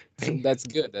 That's that's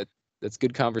good. That's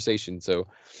good conversation. So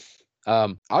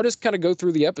I'll just kind of go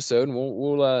through the episode and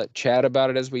we'll chat about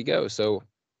it as we go. So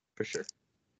For sure.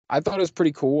 I thought it was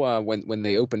pretty cool when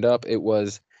they opened up. It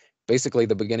was basically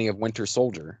the beginning of Winter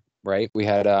Soldier, right? We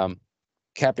had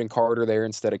Captain Carter there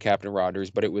instead of Captain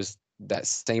Rogers, but it was that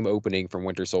same opening from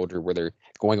Winter Soldier where they're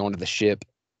going onto the ship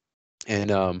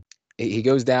and he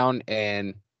goes down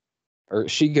and or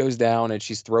she goes down and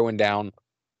she's throwing down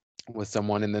with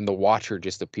someone and then the Watcher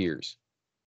just appears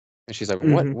and she's like,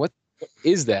 what Hmm. what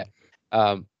is that?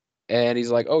 um and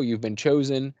he's like, oh, you've been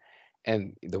chosen.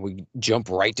 And then we jump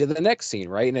right to the next scene,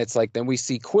 right? And it's like then we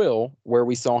see Quill where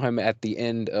we saw him at the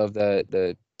end of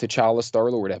the T'Challa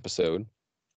Star-Lord episode,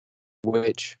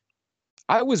 which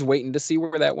I was waiting to see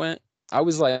where that went. I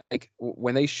was like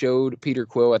when they showed Peter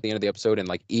Quill at the end of the episode and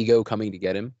like Ego coming to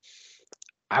get him,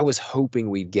 I was hoping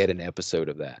we'd get an episode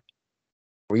of that.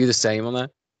 Were you the same on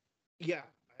that? Yeah.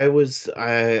 I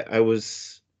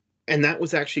was, and that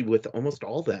was actually with almost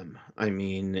all of them. I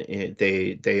mean,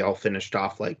 they all finished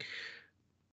off like,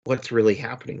 what's really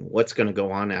happening? What's going to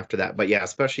go on after that? But yeah,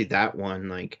 especially that one,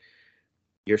 like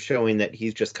you're showing that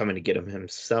he's just coming to get him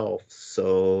himself.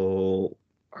 So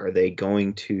are they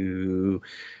going to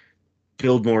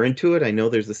build more into it? I know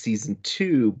there's a season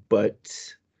two,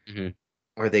 but Hmm.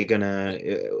 are they gonna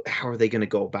how are they gonna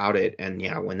go about it? And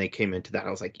yeah, when they came into that, I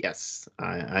was like, yes,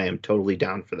 I am totally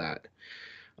down for that.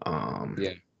 Um,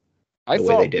 Yeah. I the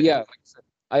way they thought, did yeah, it. like I said,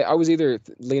 I was either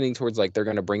leaning towards like they're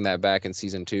going to bring that back in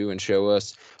season two and show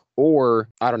us, or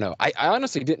I don't know. I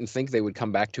honestly didn't think they would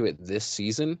come back to it this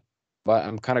season, but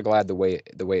I'm kind of glad the way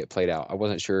it played out. I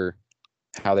wasn't sure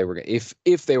how they were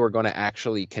if they were going to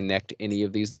actually connect any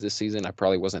of these this season. I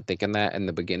probably wasn't thinking that in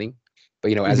the beginning,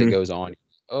 but as it Hmm. goes on,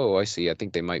 oh, I see. I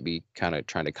think they might be kind of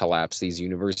trying to collapse these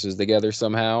universes together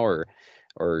somehow, or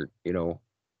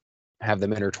have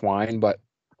them intertwine. But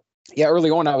yeah, early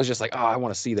on, I was just like, oh, I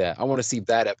want to see that. I want to see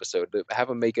that episode. To have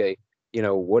them make a,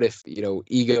 what if,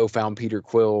 Ego found Peter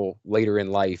Quill later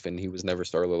in life and he was never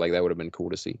Star-Lord? Like that would have been cool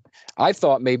to see. I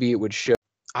thought maybe it would show.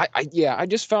 Yeah, I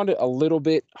just found it a little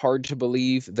bit hard to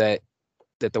believe that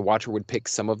the Watcher would pick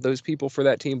some of those people for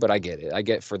that team, but I get it. I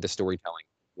get for the storytelling,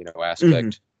 Hmm.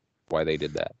 aspect why they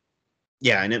did that.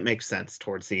 Yeah, and it makes sense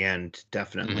towards the end, Hmm.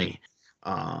 definitely.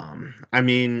 I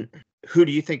mean, who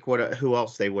do you think would who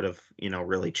else they would have,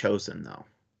 really chosen though?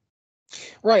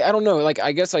 Right. I don't know. Like,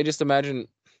 I guess I just imagine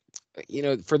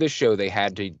for this show they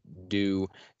had to do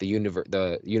the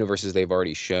universes they've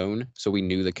already shown, so we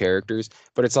knew the characters.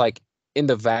 But it's like in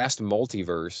the vast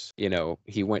multiverse,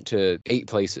 he went to 8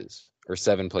 places or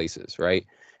 7 places, right?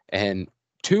 And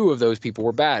two of those people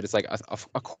were bad. It's like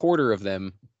a quarter of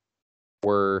them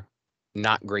were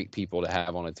not great people to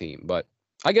have on a team. But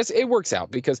I guess it works out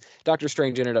because Doctor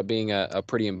Strange ended up being a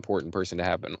pretty important person to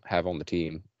have on the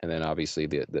team, and then obviously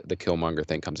the Killmonger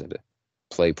thing comes into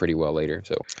play pretty well later,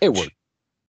 so it Which worked.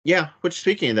 Yeah, which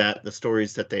speaking of that, the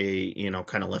stories that they,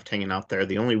 kind of left hanging out there,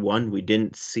 the only one we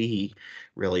didn't see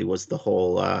really was the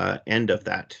whole end of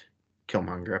that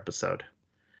Killmonger episode.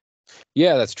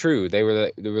 Yeah, that's true. They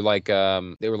were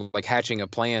like hatching a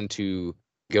plan to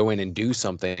go in and do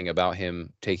something about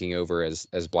him taking over as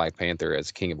Black Panther,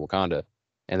 as King of Wakanda,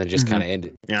 and then just Hmm. kind of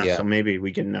ended. Yeah, Yeah, so maybe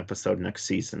we get an episode next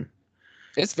season.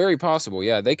 it's very possible.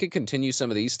 Yeah, they could continue some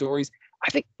of these stories. I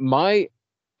think my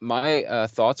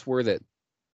thoughts were that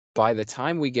by the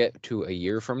time we get to a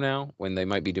year from now, when they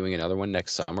might be doing another one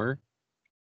next summer,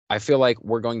 I feel like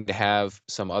we're going to have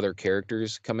some other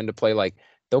characters come into play. Like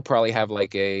they'll probably have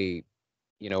like a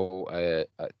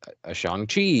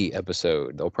Shang-Chi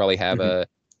episode. They'll probably have Hmm.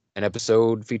 an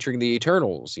episode featuring the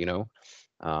Eternals.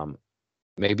 Um,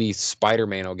 maybe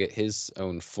Spider-Man will get his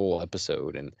own full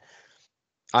episode, and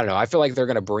I don't know. I feel like they're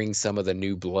gonna bring some of the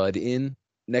new blood in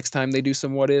next time they do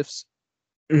some what ifs,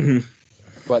 Hmm.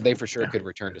 but they for sure Yeah. could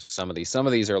return to some of these. Some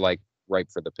of these are like ripe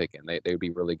for the picking. They would be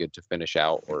really good to finish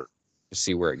out or to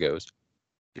see where it goes.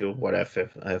 Do what if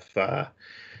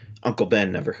Uncle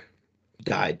Ben never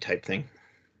died type thing.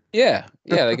 Yeah,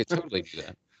 yeah, they could totally do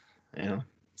that. Yeah.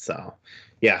 So,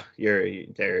 yeah,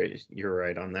 you're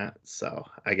right on that. So,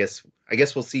 I guess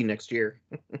we'll see next year.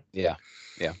 Yeah,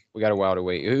 yeah, we got a while to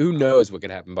wait. Who knows what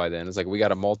could happen by then? It's like we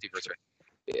got a multiverse.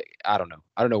 I don't know.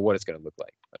 I don't know what it's gonna look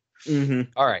like. Hmm.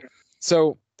 All right.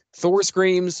 So Thor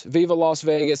screams, "Viva Las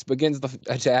Vegas!" begins the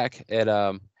attack,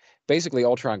 and basically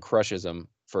Ultron crushes them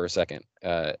for a second.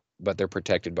 But they're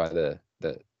protected by the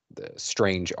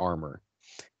strange armor.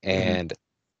 Hmm. And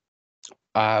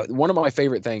one of my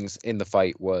favorite things in the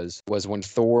fight was when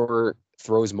Thor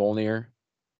throws Mjolnir,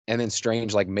 and then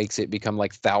Strange like makes it become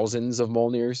like thousands of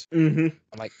Mjolnirs Hmm.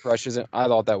 and like crushes it. I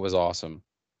thought that was awesome.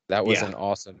 That was Yeah. an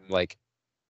awesome like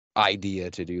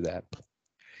idea to do that.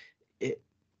 It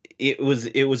it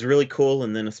was really cool,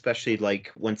 and then especially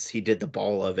like once he did the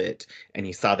ball of it, and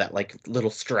he saw that like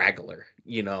little straggler,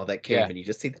 that came, Yeah. and you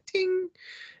just see the ting,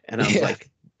 and I was Yeah. like,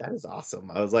 that is awesome.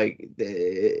 I was like,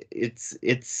 it's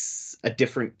a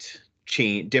different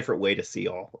way to see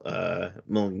all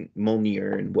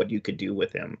Mjolnir and what you could do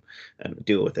with him and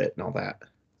do with it and all that.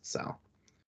 So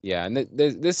Yeah, and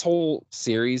this whole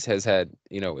series has had,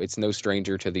 it's no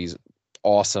stranger to these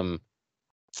awesome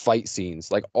fight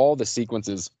scenes. Like all the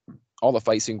sequences, all the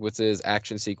fight sequences,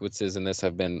 action sequences in this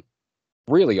have been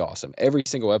really awesome. Every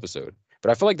single episode. But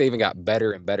I feel like they even got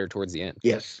better and better towards the end.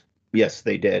 yes, yes,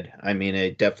 they did. I mean,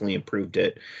 it definitely improved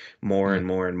it more Mm. and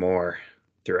more and more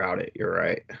throughout it. You're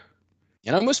right.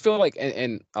 And I almost feel like,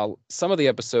 and some of the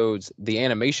episodes, the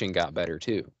animation got better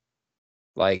too.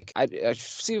 Like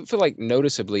feel like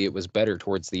noticeably it was better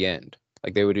towards the end.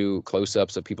 Like they would do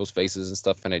close-ups of people's faces and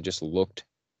stuff, and it just looked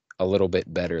a little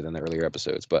bit better than the earlier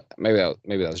episodes. But maybe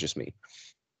that was just me.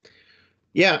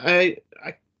 Yeah, I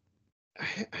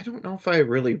don't know if I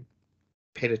really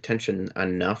paid attention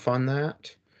enough on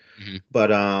that, Hmm.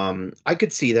 but I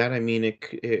could see that. I mean,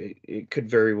 it could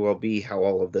very well be how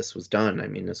all of this was done. I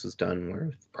mean, this was done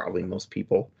where probably most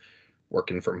people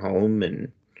working from home,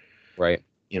 and Right.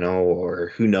 or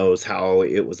who knows how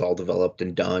it was all developed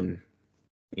and done,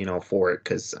 for it,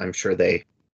 because I'm sure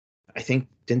I think,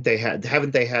 didn't they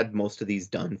haven't they had most of these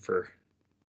done for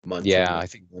months and Yeah, months I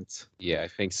think and months? yeah, I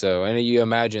think so. And you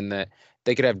imagine that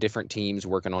they could have different teams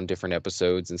working on different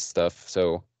episodes and stuff.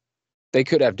 So they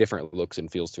could have different looks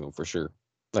and feels to them for sure,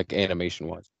 like animation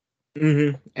wise.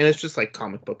 And it's just like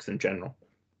comic books in general,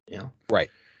 you know, Right.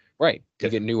 Right. You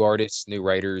get different. new artists, new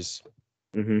writers,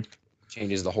 Hmm.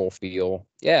 changes the whole feel.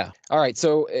 Yeah. All right.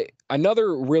 So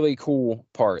another really cool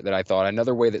part that I thought,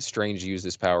 another way that Strange used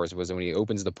his powers was when he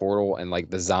opens the portal and like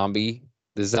the zombies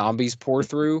pour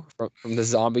through from the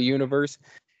zombie universe.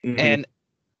 Hmm. And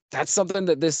that's something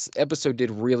that this episode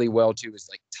did really well too, is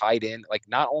like tied in, like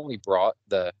not only brought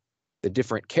the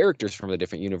different characters from the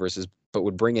different universes, but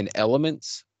would bring in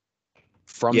elements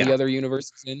from the Yeah. other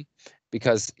universes in,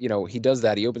 because he does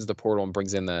that. He opens the portal and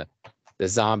brings in the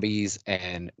zombies,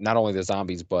 and not only the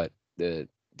zombies, but the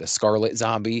Scarlet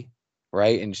Zombie,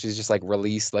 right? And she's just like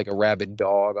released like a rabid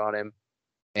dog on him,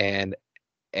 and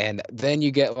then you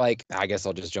get like, I guess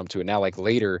I'll just jump to it now. Like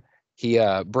later, he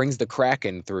brings the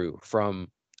Kraken through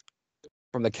from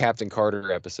the Captain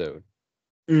Carter episode.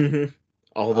 Hmm.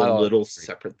 All the I thought that little was great.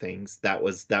 separate things. That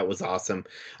was awesome.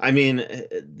 I mean,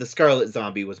 the Scarlet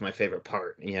Zombie was my favorite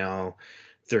part,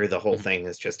 through the whole Mhm. thing,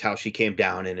 is just how she came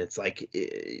down, and it's like,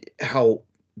 how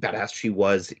badass she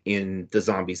was in the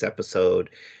zombies episode,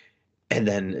 and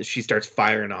then she starts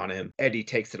firing on him. Eddie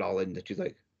takes it all in, and she's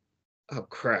like, "Oh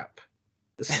crap,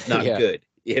 this is not Yeah. good,"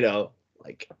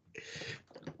 like,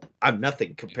 I'm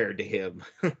nothing compared to him.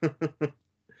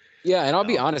 Yeah, and I'll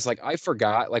be So, honest, like I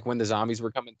forgot like when the zombies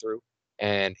were coming through,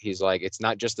 and he's like, it's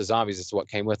not just the zombies, it's what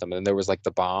came with them. And there was like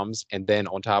the bombs, and then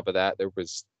on top of that, there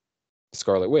was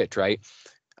Scarlet Witch, right?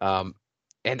 Um,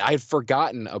 and I'd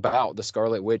forgotten about the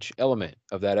Scarlet Witch element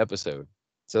of that episode.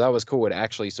 So that was cool. It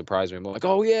actually surprised me. I'm like,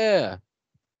 oh yeah.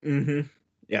 hmm,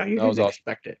 yeah, you That was didn't awesome.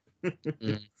 expect it.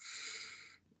 Mhm.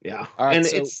 Yeah, All right, and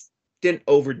so it's didn't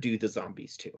overdo the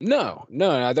zombies too. no,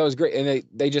 that was great. And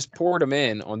they just poured them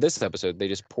in on this episode. They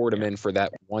just poured them Yeah. in for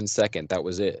that 1 second. That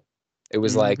was it. It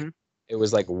was like Hmm. it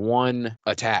was like one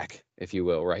attack, if you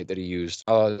will, right? That he used.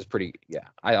 Oh, it was pretty. Yeah,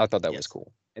 I thought that was Yes.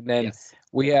 cool. And then Yes.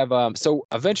 we have so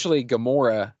eventually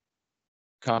Gamora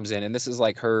comes in, and this is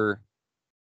like her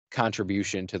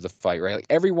contribution to the fight, right? Like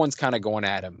everyone's kind of going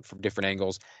at him from different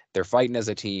angles. They're fighting as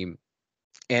a team,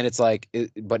 and it's like,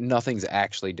 but nothing's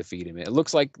actually defeating him. It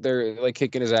looks like they're like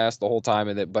kicking his ass the whole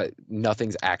time, but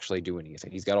nothing's actually doing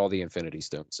anything. He's got all the Infinity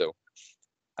Stones. So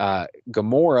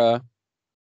Gamora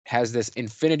has this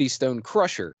Infinity Stone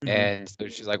crusher, Hmm. and so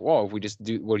she's like, "Well, if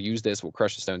we'll use this, we'll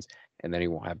crush the stones, and then he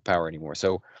won't have power anymore."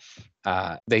 So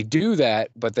they do that,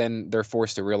 but then they're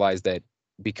forced to realize that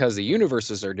because the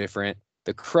universes are different,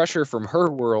 the crusher from her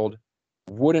world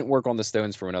wouldn't work on the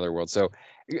stones from another world. So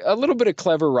a little bit of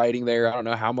clever writing there. I don't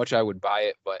know how much I would buy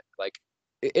it, but like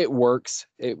it works.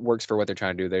 It works for what they're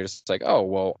trying to do. They're just like, oh,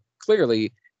 well,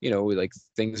 clearly, like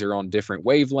things are on different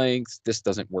wavelengths. This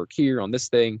doesn't work here on this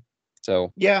thing.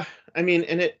 So Yeah, I mean,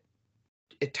 and it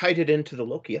tied it into the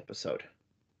Loki episode,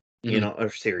 mhm. or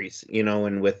series,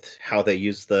 and with how they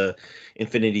use the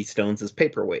Infinity Stones as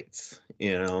paperweights,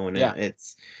 and Yeah,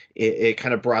 it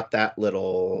kind of brought that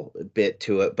little bit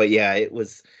to it. But yeah, it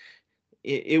was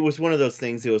one of those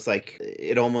things. It was like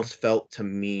it almost felt to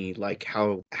me like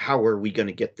how are we going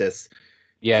to get this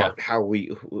yeah, part?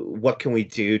 What can we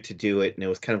do to do it? And it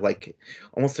was kind of like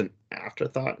almost an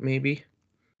afterthought, maybe.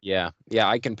 yeah.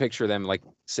 I can picture them like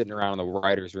sitting around in the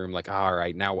writers' room, like, all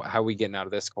right, now how are we getting out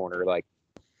of this corner? Like,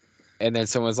 and then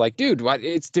someone's like, dude, what?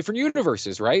 It's different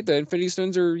universes, right? The Infinity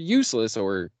Stones are useless,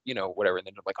 or whatever. And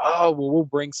then they're like, oh, well, we'll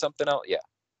bring something else. Yeah,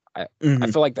 I Hmm.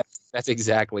 feel like that's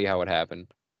exactly how it happened.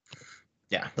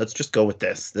 Yeah, let's just go with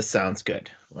this. This sounds good.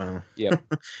 Well, Yep,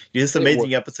 this it works.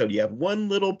 amazing episode. You have one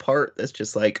little part that's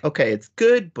just like, okay, it's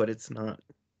good, but it's not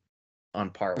on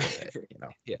par with it.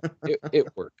 Yeah, it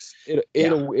works. Yeah.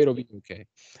 It'll be okay.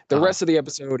 The Uh, rest of the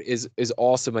episode is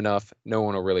awesome enough. No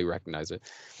one will really recognize it.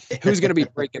 Who's going to be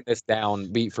breaking this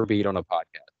down beat for beat on a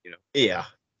podcast? yeah.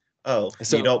 Oh, you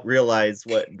So don't realize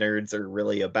what nerds are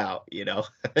really about. You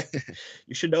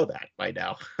should know that by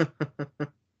now.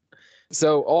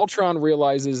 so Ultron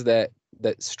realizes that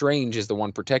Strange is the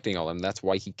one protecting all of them. That's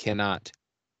why he cannot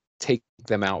take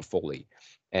them out fully.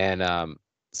 And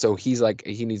so he's like,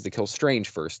 he needs to kill Strange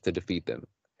first to defeat them.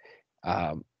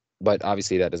 Um, but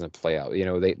obviously that doesn't play out.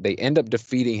 They end up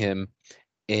defeating him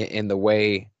in the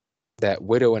way that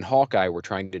Widow and Hawkeye were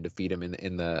trying to defeat him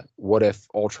in the What If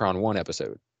Ultron 1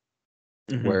 episode,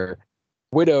 Hmm. where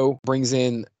Widow brings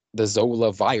in the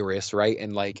Zola virus, right?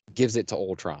 And like gives it to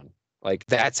Ultron. Like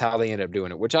that's how they end up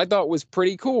doing it, which I thought was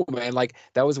pretty cool, man. Like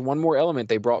that was one more element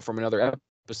they brought from another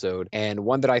episode, and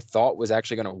one that I thought was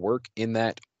actually going to work in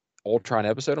that Ultron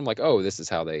episode. I'm like, oh, this is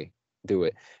how they do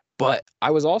it. But I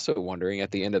was also wondering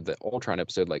at the end of the Ultron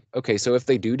episode, like, okay, so if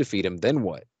they do defeat him, then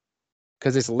what?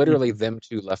 Because it's literally them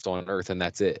two left on Earth, and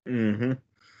that's it. Hmm.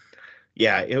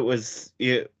 Yeah, it was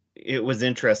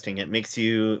interesting. It makes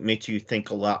you think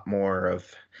a lot more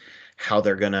of how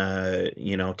they're gonna,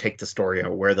 take the story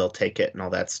or where they'll take it and all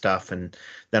that stuff. And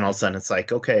then all of a sudden it's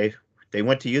like, okay, they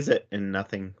went to use it and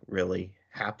nothing really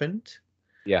happened.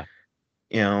 Yeah,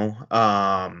 You know,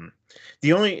 um,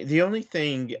 the only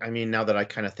thing, I mean, now that I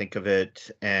kind of think of it,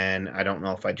 and I don't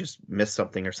know if I just missed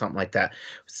something or something like that.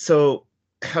 So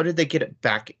how did they get it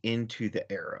back into the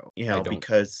arrow? I don't,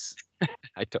 Because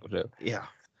I don't know. yeah,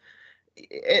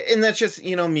 and that's just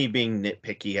me being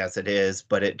nitpicky as it is,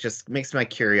 but it just makes my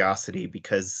curiosity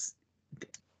because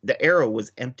the arrow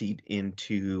was emptied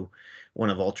into one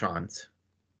of Ultron's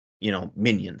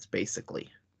minions basically.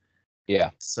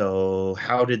 Yeah, So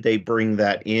how did they bring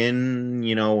that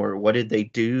in, or what did they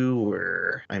do?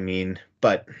 Or I mean,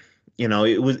 but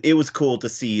it was cool to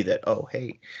see that, oh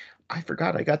hey, I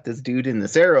forgot I got this dude in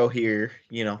this arrow here,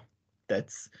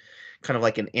 that's kind of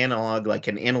like an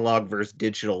analog versus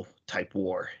digital type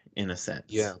war in a yeah.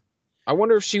 sense. I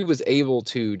wonder if she was able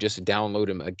to just download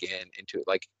him again into it,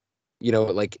 like,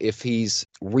 like if he's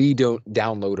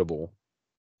downloadable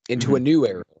into a Hmm. new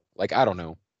arrow. Like, I don't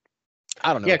know,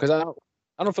 Yeah, because I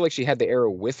don't feel like she had the arrow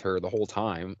with her the whole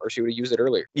time, or she would have used it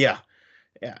earlier. yeah,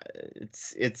 yeah.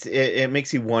 It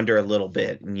makes you wonder a little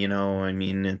bit, and I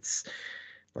mean, it's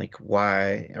like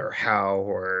why or how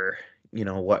or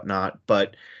whatnot,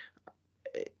 but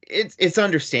it's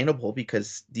understandable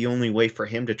because the only way for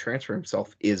him to transfer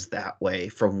himself is that way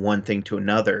from one thing to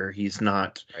another.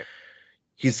 Right.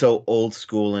 He's so old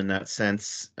school in that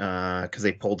sense because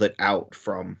they pulled it out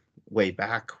from way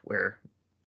back where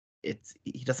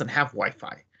he doesn't have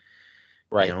Wi-Fi,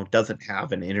 Right. doesn't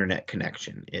have an internet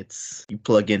connection. It's you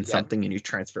plug in Yeah. something and you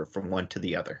transfer from one to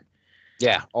the other.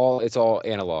 Yeah. It's all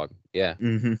analog. Yeah.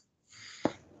 Hmm.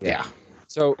 Yeah. Yeah.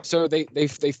 So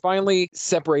they finally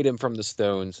separate him from the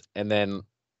stones, and then,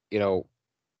 you know,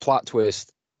 plot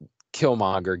twist,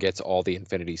 Killmonger gets all the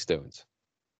Infinity Stones.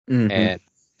 Hmm. And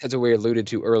as we alluded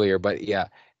to earlier, but yeah,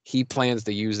 he plans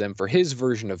to use them for his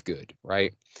version of good,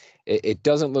 right? It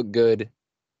doesn't look good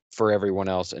for everyone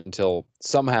else until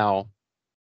somehow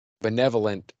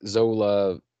benevolent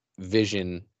Zola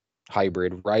Vision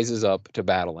hybrid rises up to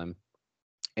battle him,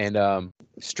 And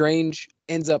Strange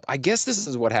ends up. I guess this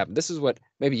is what happened. This is what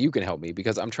maybe you can help me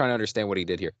because I'm trying to understand what he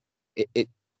did here. It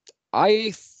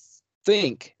I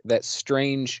think that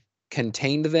Strange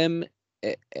contained them,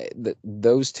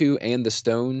 those two and the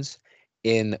stones,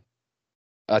 in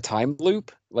a time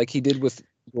loop, like he did with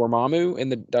Dormammu in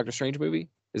the Doctor Strange movie.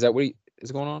 Is that what he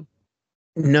is going on?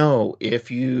 No, if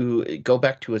you go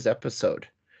back to his episode,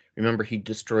 remember he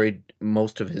destroyed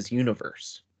most of his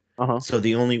universe. Uh-huh. So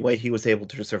the only way he was able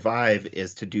to survive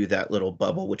is to do that little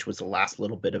bubble, which was the last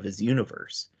little bit of his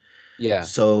universe. Yeah.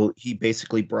 So he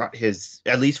basically brought his,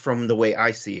 at least from the way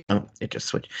I see it, oh, it just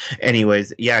switched.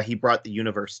 Anyways, yeah, he brought the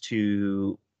universe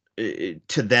to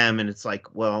them, and it's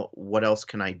like, well, what else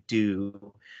can I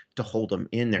do to hold them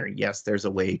in there? Yes, there's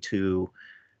a way to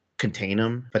contain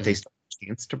them, but they Mhm. still have a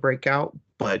chance to break out.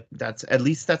 But that's at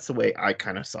least that's the way I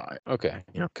kind of saw it. Okay.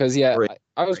 You know, Because yeah, right,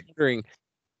 I was right. wondering.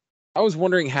 I was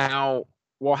wondering how.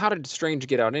 Well, how did Strange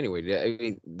get out anyway? I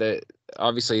mean, the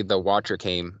obviously the Watcher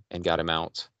came and got him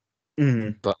out,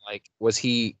 Mhm. but like, was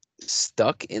he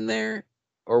stuck in there,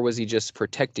 or was he just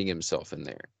protecting himself in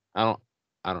there? I don't.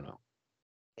 I don't know.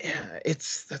 Yeah,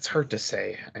 it's that's hard to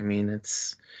say. I mean,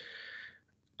 it's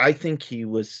I think he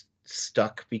was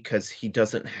stuck because he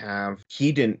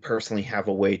didn't personally have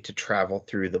a way to travel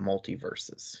through the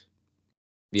multiverses.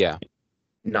 Yeah.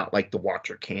 Not like the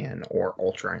Watcher can or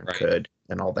Ultron Right. could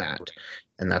and all that. Right.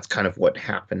 And that's kind of what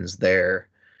happens there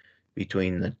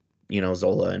between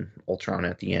Zola and Ultron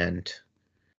at the end.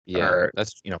 Yeah. Or,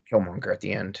 That's. Killmonger at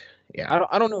the end. Yeah.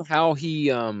 I don't know how he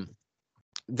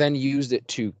then used it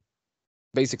to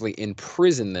basically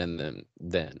imprison them.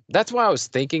 Then that's why I was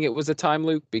thinking it was a time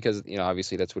loop because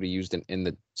obviously that's what he used in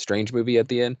the Strange movie at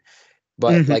the end.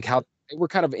 But Hmm. like how they were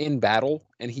kind of in battle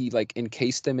and he like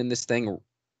encased them in this thing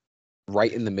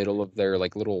right in the middle of their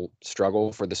like little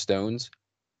struggle for the stones.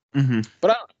 Hmm.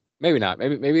 But I don't know. Maybe not.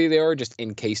 Maybe they are just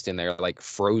encased in there, like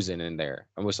frozen in there,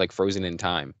 almost like frozen in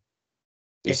time,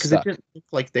 Yeah, just because it stuck. didn't look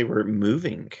like they were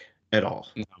moving at all.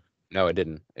 No, no, it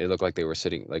didn't. It looked like they were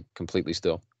sitting like completely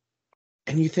still.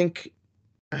 And you think,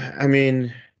 I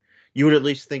mean, you would at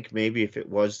least think maybe if it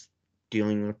was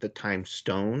dealing with the time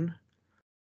stone,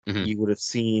 Hmm. you would have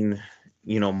seen,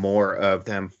 more of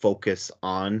them focus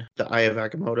on the Eye of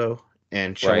Agamotto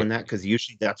and showing Right. that because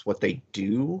usually that's what they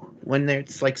do when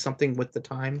it's like something with the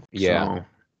time. Yeah. So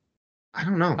I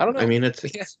don't know. I don't I know. mean, it's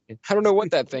Yeah. I don't know what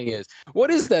that thing is.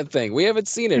 What is that thing? We haven't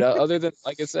seen it other than,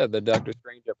 like I said, the Doctor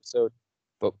Strange episode.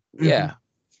 But Mhm. yeah,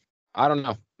 I don't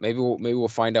know. Maybe we'll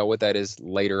find out what that is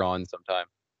later on sometime.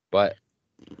 But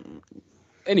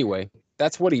anyway,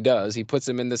 that's what he does. He puts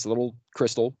them in this little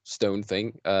crystal stone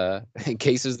thing,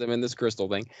 encases them in this crystal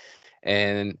thing,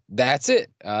 and that's it.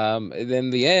 And then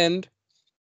the end,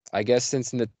 I guess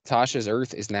since Natasha's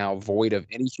Earth is now void of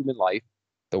any human life,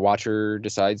 the Watcher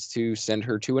decides to send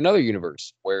her to another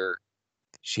universe where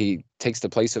she takes the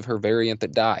place of her variant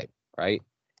that died, right?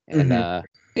 And Mhm.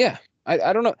 yeah,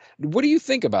 I don't know. What do you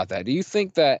think about that? Do you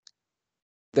think that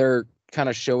they're kind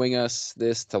of showing us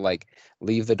this to like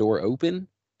leave the door open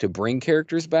to bring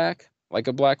characters back, like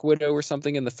a Black Widow or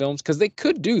something in the films? Because they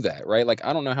could do that, right? Like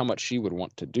I don't know how much she would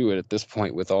want to do it at this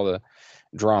point with all the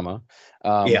drama,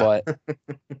 Yeah. but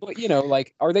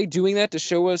like, are they doing that to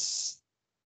show us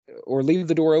or leave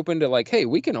the door open to like, hey,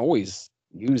 we can always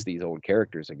use these old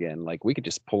characters again. Like we could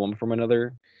just pull them from Yeah.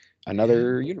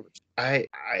 another universe. I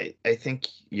think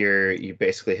you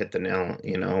basically hit the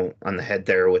nail, on the head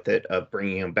there with it of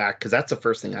bringing him back because that's the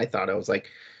first thing I thought. I was like,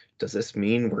 does this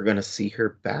mean we're going to see her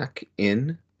back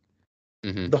in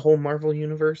Hmm. the whole Marvel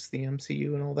universe, the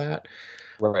MCU and all that?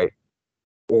 Right.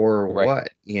 Or Right. what?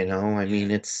 I mean,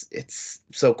 it's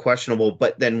so questionable,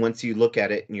 but then once you look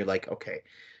at it and you're like, okay,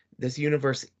 this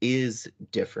universe is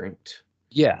different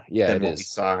Yeah. Yeah. than It what we is.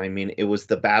 saw. I mean, it was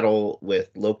the battle with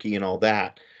Loki and all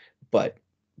that, but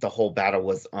the whole battle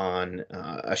was on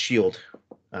a shield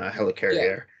Yeah.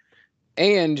 helicarrier.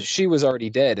 And she was already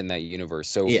dead in that universe,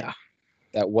 so Yeah.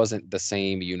 that wasn't the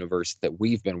same universe that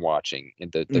we've been watching in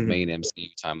the Hmm. main MCU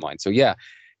timeline. So yeah,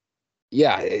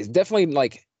 it's definitely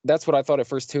like that's what I thought at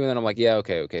first too, and then I'm like, yeah,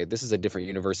 okay, this is a different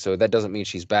universe, so that doesn't mean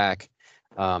she's back.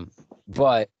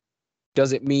 But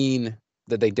does it mean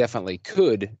that they definitely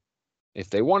could if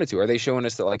they wanted to? Are they showing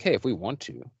us that like, hey, if we want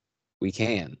to, we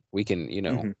can, Hmm. we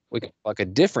can like a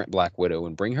different Black Widow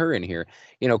and bring her in here,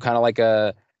 kind of like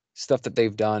stuff that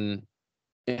they've done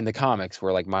in the comics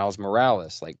where like Miles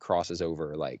Morales like crosses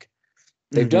over, like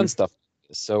they've done Hmm. stuff like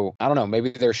this. So I don't know, maybe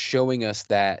they're showing us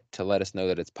that to let us know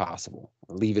that it's possible.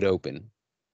 Leave it open.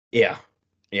 Yeah.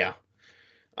 Yeah.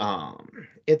 Um,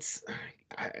 it's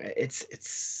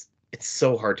it's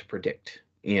so hard to predict.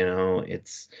 You know,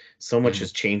 it's so much Mhm.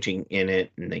 is changing in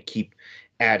it, and they keep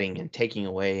adding and taking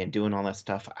away and doing all that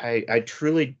stuff. I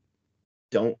truly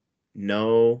don't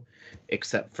know,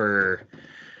 except for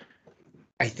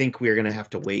I think we're gonna have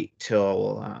to wait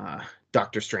till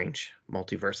Doctor Strange,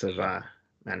 Multiverse of Yeah.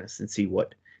 Madness, and see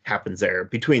what happens there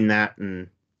between that and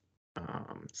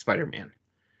Spider-Man.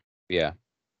 Yeah.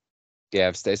 Yeah,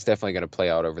 it's definitely going to play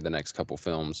out over the next couple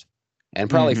films. And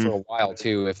probably Mm-hmm. for a while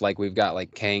too, if like we've got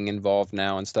like Kang involved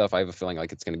now and stuff, I have a feeling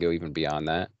like it's going to go even beyond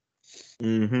that.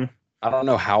 Mm-hmm. I don't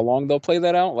know how long they'll play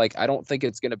that out. Like I don't think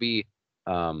it's going to be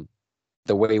um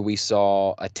the way we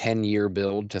saw a 10-year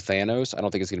build to Thanos. I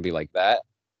don't think it's going to be like that.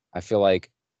 I feel like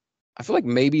I feel like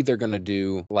maybe they're going to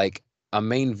do like a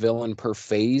main villain per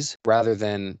phase rather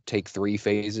than take 3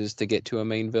 phases to get to a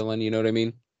main villain, you know what I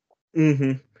mean?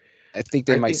 Mm-hmm. I think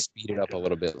they I might think. speed it up a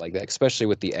little bit like that, especially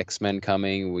with the X-Men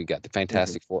coming. We got the Mhm.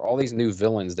 Fantastic Four, all these new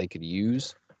villains they could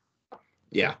use.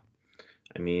 Yeah.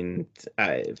 I mean,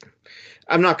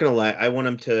 I'm not gonna lie. I want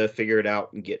them to figure it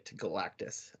out and get to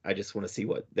Galactus. I just want to see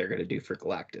what they're gonna do for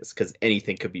Galactus because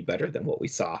anything could be better than what we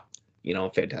saw, in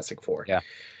Fantastic Four. Yeah.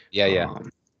 Yeah, yeah.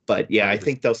 Um, but yeah, I 100%.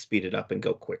 think they'll speed it up and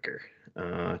go quicker.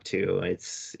 Too.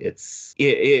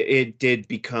 It did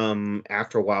become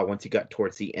after a while once you got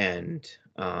towards the end.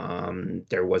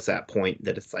 There was that point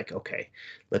that it's like, okay,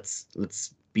 let's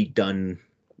be done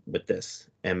with this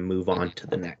and move on Mhm. to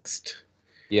the next.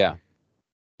 Yeah.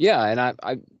 Yeah, and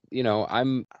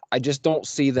I just don't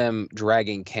see them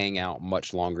dragging Kang out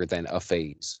much longer than a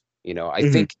phase. Hmm.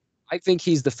 I think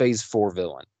he's the phase 4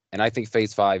 villain, and I think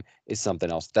phase 5 is something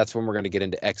else. That's when we're going to get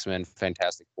into X-Men,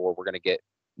 Fantastic Four. We're going to get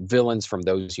villains from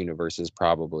those universes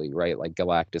probably, right? Like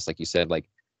Galactus, like you said, like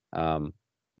um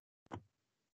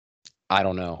I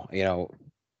don't know,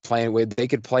 playing with they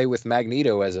could play with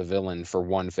Magneto as a villain for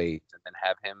one phase and then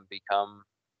have him become,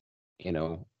 you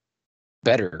know,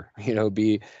 better,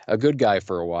 be a good guy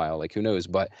for a while. Like who knows?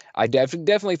 But I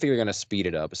definitely think they're going to speed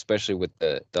it up, especially with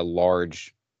the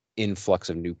large influx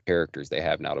of new characters they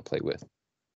have now to play with.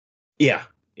 Yeah,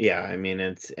 yeah. I mean,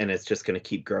 it's just going to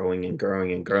keep growing and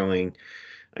growing and growing.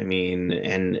 I mean,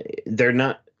 and they're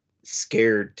not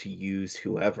scared to use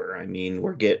whoever. I mean,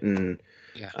 we're getting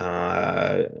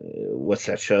Yeah. what's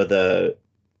that show? The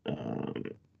um,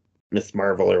 Miss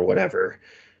Marvel or whatever,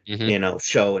 Hmm.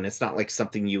 show, and it's not like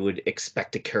something you would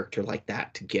expect a character like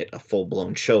that to get a full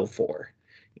blown show for,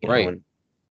 Right. and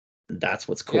that's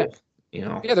what's Yeah. cool, you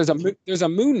know. Yeah. There's a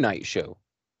Moon Knight show.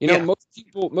 Yeah. Most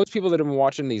people that have been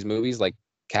watching these movies, like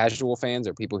casual fans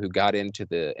or people who got into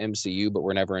the MCU but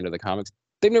were never into the comics,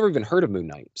 they've never even heard of Moon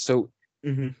Knight. So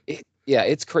Hmm. yeah,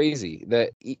 it's crazy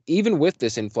that even with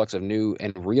this influx of new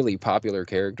and really popular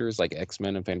characters like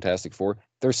X-Men and Fantastic Four,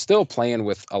 they're still playing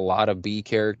with a lot of B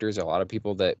characters, a lot of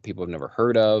people that people have never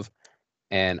heard of.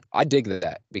 And I dig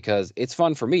that because it's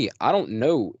fun for me. I don't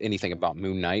know anything about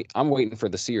Moon Knight. I'm waiting for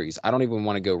the series. I don't even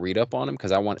want to go read up on him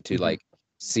because I want to Hmm. like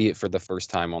see it for the first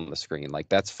time on the screen. Like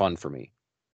that's fun for me.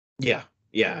 Yeah,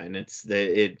 yeah, and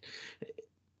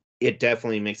it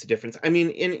definitely makes a difference. I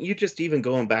mean, and you just even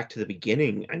going back to the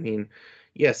beginning, I mean,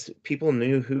 yes, people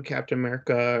knew who Captain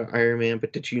America, Iron Man,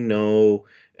 but did you know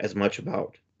as much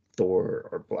about Thor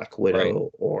or Black Right.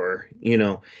 Widow or,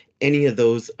 any of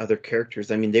those other characters?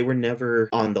 I mean, they were never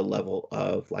on the level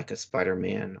of like a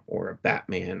Spider-Man or a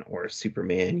Batman or a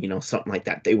Superman, something like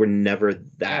that. They were never Yeah.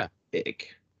 that big.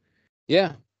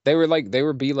 Yeah. They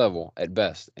were B level at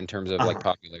best in terms of like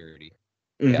Uh-huh. popularity.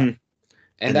 Yeah. Hmm. And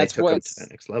And they that's took them to the what's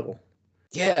next level.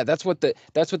 Yeah, that's what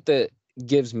the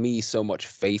gives me so much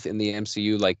faith in the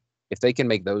MCU. Like if they can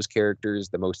make those characters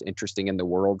the most interesting in the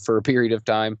world for a period of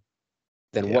time,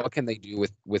 then Yeah. what can they do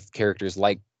with characters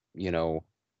you know,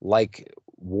 like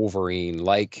Wolverine,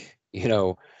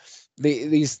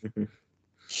 these Hmm.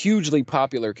 hugely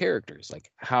popular characters.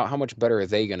 Like how much better are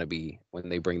they going to be when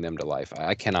they bring them to life?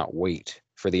 I cannot wait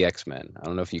for the X-Men. I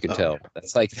don't know if you can Oh tell.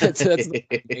 That's like that's the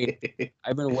main yeah.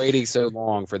 I've been waiting so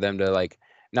long for them to like,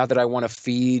 not that I want to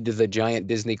feed the giant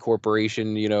Disney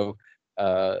corporation,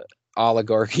 uh,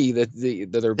 oligarchy that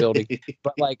they're building,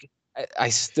 but like, I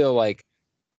still like,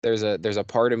 there's a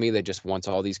part of me that just wants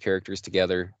all these characters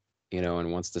together,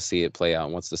 and wants to see it play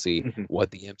out, wants to see Mhm,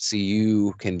 what the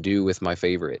MCU can do with my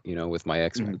favorite, with my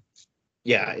X-Men. mhm.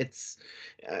 Yeah,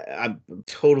 I'm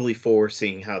totally for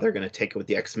seeing how they're going to take it with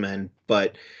the X-Men,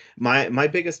 but my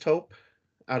biggest hope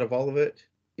out of all of it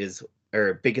is,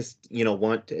 or biggest,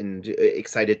 want and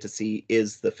excited to see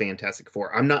is the Fantastic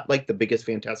Four. I'm not like the biggest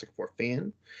Fantastic Four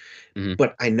fan, Hmm.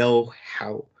 but I know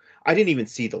how. I didn't even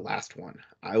see the last one.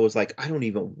 I was like, I don't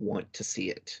even want to see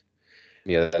it.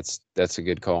 Yeah, that's a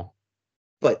good call.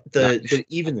 But Not the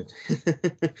even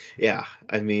yeah,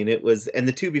 I mean it was, and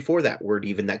the two before that weren't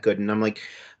even that good. And I'm like,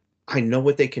 I know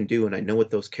what they can do, and I know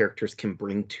what those characters can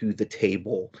bring to the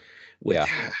table with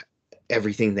yeah,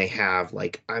 everything they have.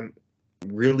 Like, I'm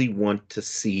really want to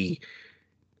see,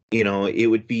 it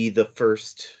would be the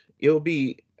first, it will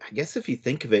be, I guess if you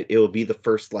think of it, it will be the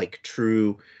first like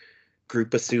true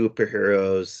group of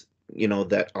superheroes,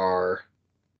 that are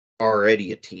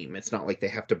already a team. It's not like they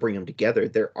have to bring them together.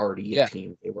 They're already a yeah,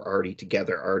 team. They were already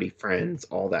together, already friends,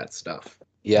 all that stuff.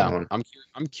 yeah.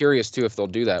 I'm curious too if they'll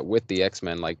do that with the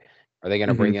X-Men. Like, are they going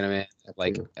to Hmm. bring them in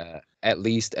like at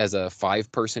least as a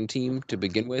 5-person team to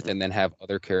begin with, and then have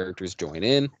other characters join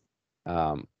in?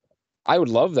 Um, I would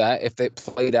love that if they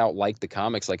played out like the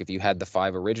comics, like if you had the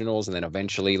 5 originals and then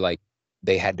eventually like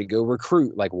they had to go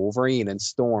recruit like Wolverine and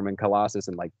Storm and Colossus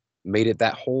and like made it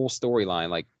that whole storyline.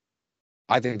 Like,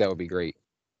 I think that would be great.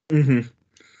 Hmm.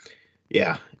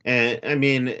 Yeah. And I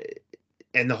mean,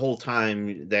 and the whole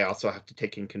time they also have to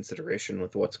take in consideration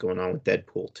with what's going on with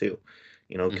Deadpool too,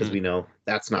 because Hmm. we know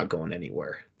that's not going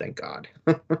anywhere. Thank God.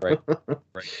 Right.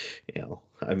 Right.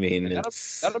 I mean, And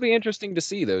it's. that'll be interesting to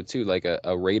see though too, like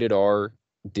a rated R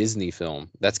Disney film.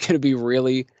 That's gonna be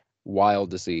really wild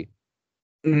to see.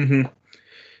 Hmm.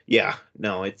 Yeah,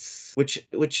 no, it's which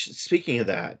speaking of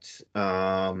that,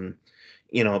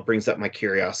 it brings up my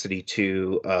curiosity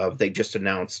too. They just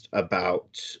announced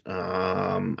about,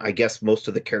 I guess most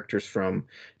of the characters from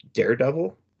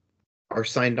Daredevil are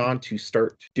signed on to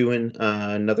start doing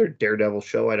another Daredevil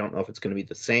show. I don't know if it's going to be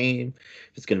the same,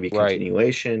 if it's going to be a Right.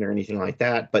 continuation or anything like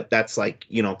that, but that's like,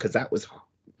 because that was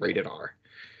rated R,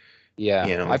 Yeah.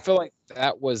 you I know. feel like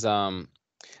that was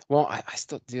well, I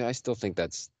still do. I still think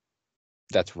that's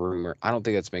rumor. I don't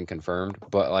think that's been confirmed,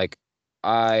 but like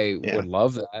I Yeah. would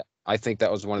love that. I think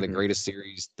that was one of the Hmm. greatest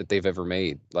series that they've ever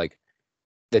made. Like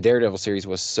the Daredevil series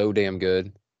was so damn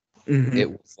good. Hmm. It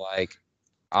was like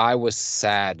I was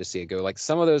sad to see it go. Like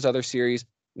some of those other series,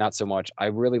 not so much. I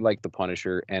really like The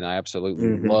Punisher and I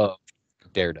absolutely Hmm. love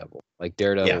Daredevil. Like Yeah.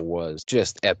 Daredevil was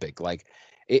just epic. Like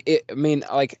I mean,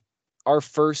 like our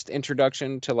first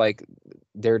introduction to like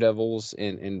Daredevils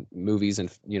in movies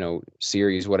and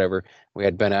series, whatever. We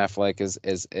had Ben Affleck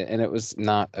as and it was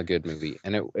not a good movie.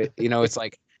 And it's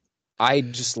like I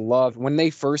just loved when they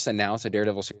first announced a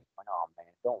Daredevil series. I'm like, oh man,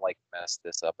 don't like mess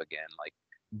this up again. Like,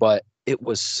 but it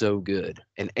was so good,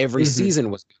 and every Hmm.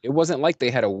 season was good. It wasn't like they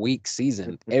had a weak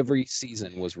season. Every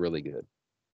season was really good.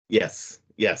 Yes,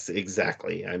 yes,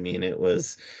 exactly. I mean, it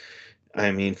was,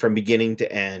 I mean, from beginning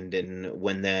to end. And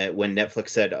when Netflix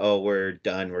said, "Oh, we're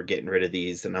done, we're getting rid of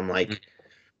these," and I'm like,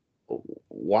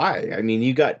 why? I mean,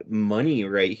 you got money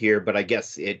right here, but I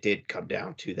guess it did come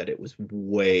down to that it was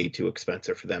way too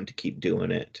expensive for them to keep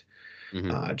doing it,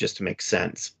 Mm-hmm. just to make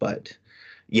sense. But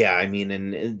yeah, I mean,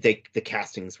 and the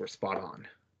castings were spot on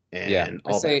Yeah, and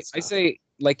I all that say I stuff. say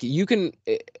like you can,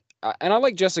 and I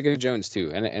like Jessica Jones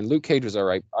too, and Luke Cage was all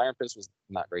right. Iron Fist was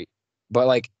not great, but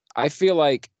like I feel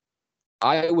like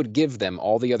I would give them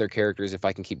all the other characters if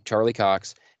I can keep Charlie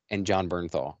Cox and John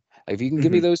Bernthal. Like, if you can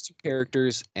give me Hmm. those two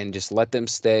characters and just let them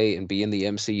stay and be in the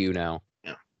MCU now,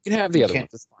 Yeah, you can have the you other can't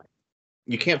ones. It's fine.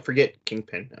 you can't forget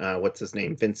Kingpin. What's his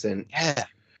name? Vincent. Yeah.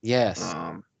 Yes.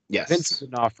 Vincent Yes.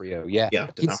 D'Onofrio. Yeah. Yeah,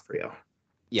 He's D'Onofrio.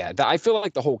 yeah. I feel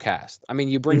like the whole cast. I mean,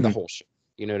 you bring the Hmm. whole show.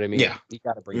 You know what I mean? Yeah. You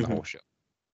got to bring the Hmm. whole show.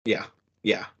 Yeah.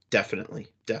 Yeah. Definitely.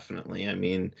 Definitely. I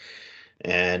mean,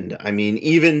 and I mean,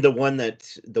 even the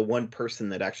one person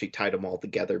that actually tied them all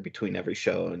together between every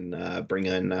show and bring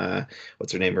in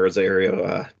what's her name,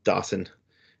 Rosario Dawson,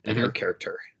 and her Hmm.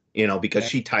 character. Because Yeah.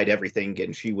 she tied everything,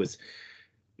 and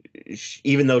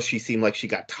even though she seemed like she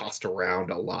got tossed around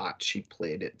a lot, she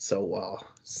played it so well.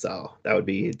 So that would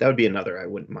be another I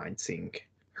wouldn't mind seeing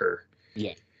her.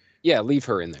 Yeah. Yeah. Leave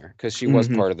her in there because she was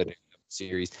Hmm. part of the Daredevil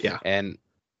series, Yeah. and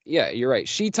yeah, you're right.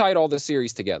 She tied all the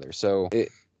series together, so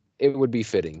it would be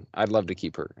fitting. I'd love to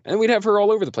keep her, and we'd have her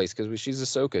all over the place because she's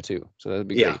Ahsoka too, so that'd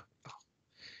be Yeah. great.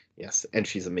 Yes, and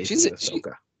she's amazing She's in she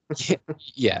Ahsoka. yeah,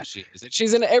 yeah, she is.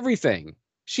 She's in everything.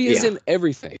 She is Yeah. in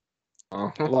everything. I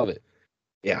Uh-huh. love it.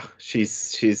 Yeah,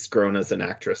 she's grown as an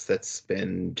actress that's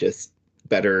been just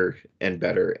better and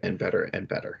better and better and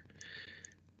better.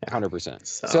 Yeah. 100%.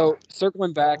 So, So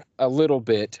circling back a little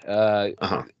bit,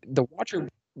 uh-huh. the Watcher,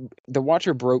 the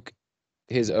Watcher broke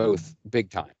his oath big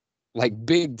time, like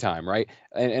big time, right?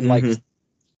 And like Hmm.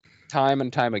 time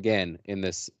and time again in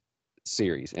this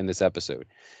series, in this episode.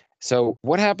 So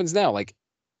what happens now? Like,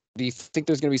 do you think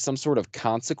there's going to be some sort of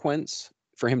consequence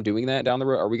for him doing that down the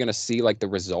road? Are we going to see like the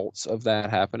results of that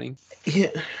happening?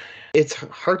 Yeah, it's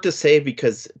hard to say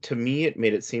because to me it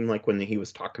made it seem like when he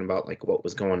was talking about like what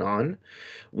was going on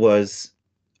was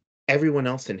everyone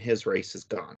else in his race is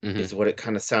gone, Hmm. is what it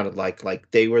kind of sounded like. Like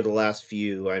they were the last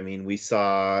few. I mean, we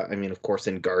saw, I mean, of course,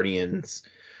 in Guardians,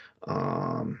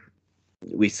 um,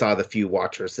 we saw the few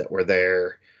Watchers that were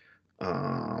there.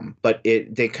 But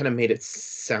they kind of made it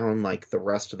sound like the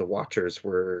rest of the Watchers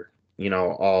were,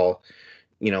 all,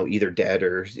 either dead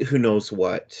or who knows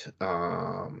what.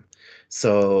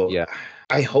 So Yeah.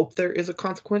 I hope there is a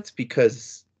consequence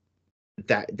because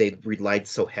that they relied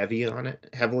so heavily on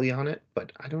it,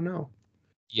 but I don't know.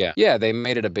 Yeah. Yeah. They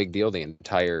made it a big deal the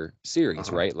entire series,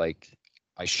 Uh-huh. right? Like,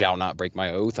 I shall not break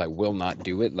my oath. I will not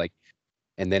do it. Like,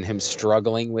 and then him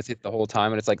struggling with it the whole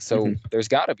time. And it's like, so Hmm. there's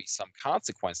got to be some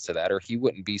consequence to that, or he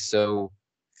wouldn't be so,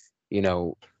 you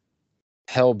know,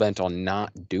 hell bent on not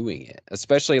doing it.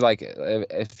 Especially like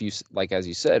if you like as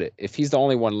you said, if he's the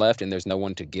only one left and there's no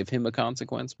one to give him a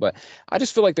consequence. But I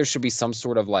just feel like there should be some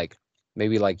sort of like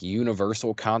maybe like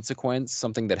universal consequence,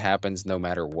 something that happens no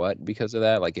matter what because of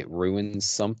that. Like it ruins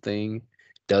something,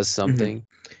 does Hmm. something.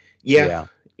 Yeah,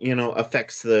 Yeah.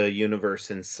 affects the universe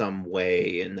in some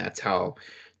way, and that's how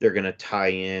they're going to tie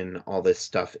in all this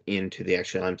stuff into the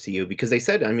actual MCU because they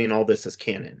said, I mean, all this is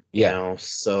canon, Yeah.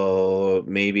 so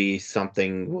maybe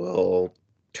something will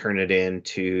turn it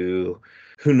into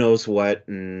who knows what,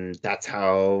 and that's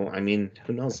how, I mean,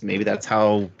 who knows, maybe that's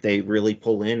how they really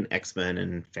pull in X-Men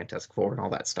and Fantastic Four and all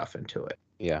that stuff into it.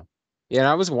 Yeah. Yeah. And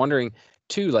I was wondering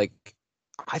too, like,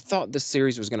 I thought this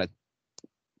series was going to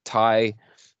tie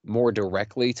more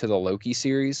directly to the Loki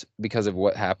series because of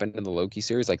what happened in the Loki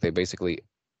series. Like, they basically,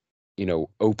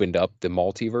 opened up the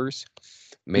multiverse,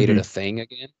 made it a Hmm. thing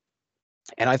again.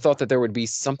 And I thought that there would be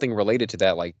something related to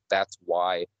that. Like, that's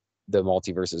why the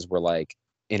multiverses were like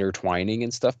intertwining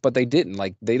and stuff, but they didn't.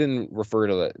 Like, they didn't refer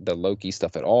to the Loki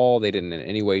stuff at all. They didn't in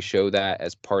any way show that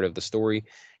as part of the story.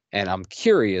 And I'm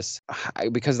curious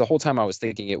because the whole time I was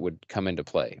thinking it would come into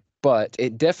play, but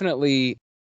it definitely,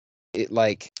 it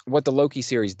like what the Loki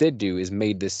series did do is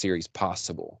made this series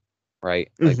possible, right?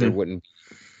 Like, there Hmm. wouldn't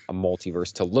a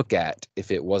multiverse to look at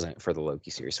if it wasn't for the Loki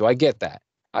series. So I get that.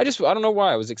 I don't know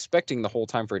why I was expecting the whole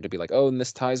time for it to be like, oh, and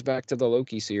this ties back to the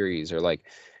Loki series, or like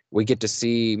we get to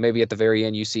see maybe at the very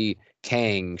end you see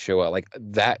Kang show up, like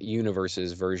that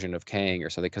universe's version of Kang or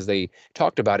something, because they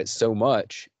talked about it so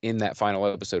much in that final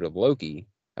episode of Loki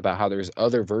about how there's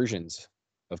other versions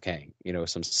of Kang,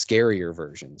 some scarier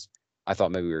versions. I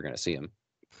thought maybe we were going to see him.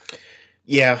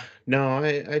 Yeah, no,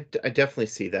 I definitely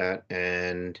see that.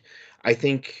 And I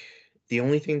think the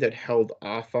only thing that held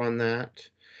off on that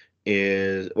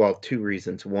is, well, two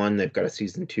reasons. One, they've got a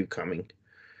season two coming.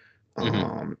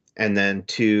 Hmm. And then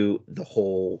two, the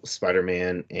whole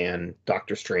Spider-Man and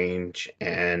Doctor Strange,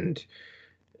 and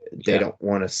they Yeah. don't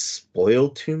want to spoil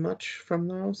too much from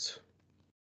those.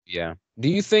 Yeah. Do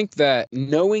you think that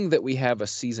knowing that we have a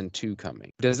season two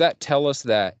coming, does that tell us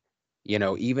that,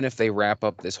 even if they wrap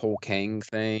up this whole Kang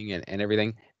thing and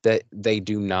everything, that they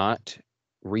do not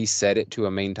reset it to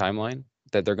a main timeline?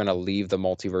 That they're going to leave the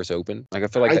multiverse open? Like, I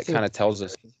feel like I that kind think of tells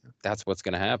us that's what's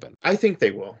going to happen. I think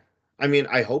they will. I mean,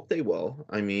 I hope they will.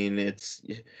 I mean,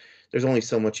 there's only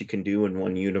so much you can do in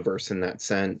one universe in that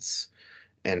sense,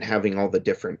 and having all the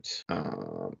different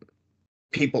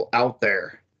people out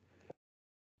there,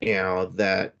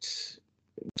 that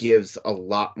gives a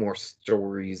lot more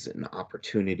stories and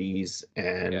opportunities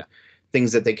and Yeah.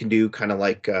 things that they can do, kind of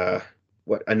like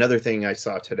what another thing I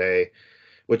saw today,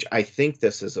 which I think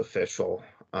this is official.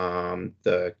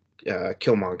 The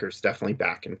Killmonger's definitely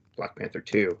back in Black Panther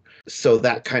 2. So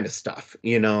that kind of stuff,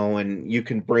 and you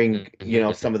can bring,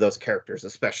 Hmm. some of those characters,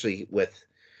 especially with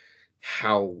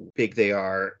how big they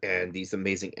are and these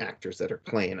amazing actors that are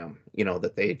playing them,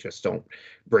 that they just don't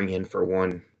bring in for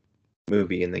one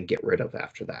movie and then get rid of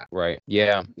after that. Right.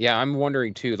 Yeah. Yeah. I'm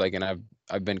wondering too, like, and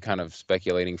I've been kind of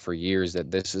speculating for years that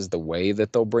this is the way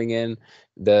that they'll bring in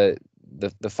the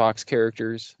the Fox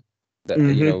characters that,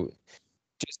 Hmm.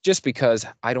 just because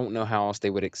I don't know how else they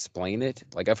would explain it.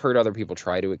 Like, I've heard other people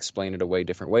try to explain it away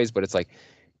different ways, but it's like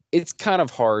it's kind of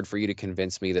hard for you to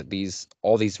convince me that these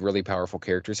all these really powerful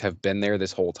characters have been there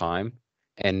this whole time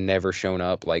and never shown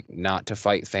up, like not to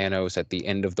fight Thanos at the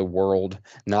end of the world,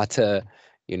 not to,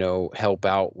 help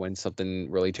out when something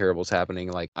really terrible is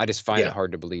happening. Like, I just find it Yeah.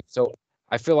 hard to believe. So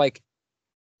I feel like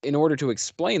in order to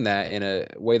explain that in a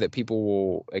way that people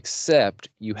will accept,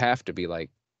 you have to be like,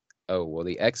 oh, well,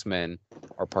 the X-Men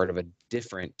are part of a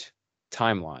different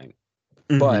timeline,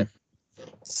 Hmm. but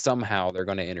somehow they're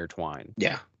going to intertwine.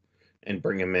 Yeah. And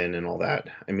bring them in and all that.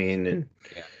 I mean, and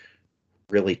Yeah.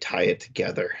 really tie it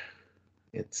together.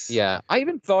 It's, Yeah. I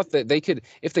even thought that they could,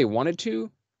 if they wanted to,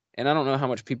 and I don't know how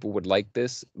much people would like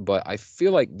this, but I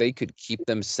feel like they could keep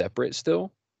them separate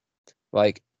still.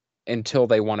 Like, until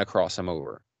they want to cross them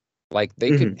over. Like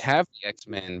they could Hmm. have the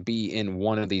X-Men be in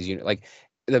one of these units. Like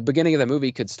the beginning of the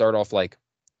movie could start off like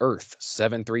Earth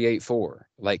 7384.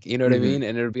 Like, you know what I Hmm. mean?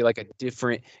 And it would be like a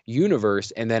different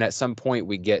universe. And then at some point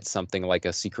we get something like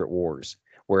a Secret Wars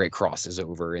where it crosses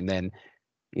over. And then,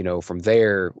 from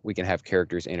there we can have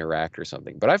characters interact or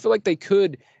something. But I feel like they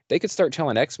could start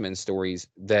telling X-Men stories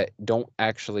that don't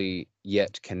actually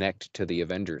yet connect to the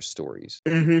Avengers stories.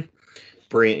 Hmm.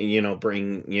 Bring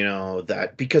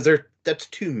that, because that's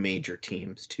two major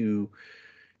teams.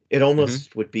 It Hmm.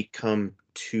 almost would become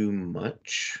too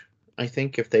much, I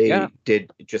think, if Yeah, they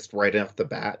did just right off the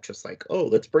bat, just like, oh,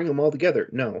 let's bring them all together.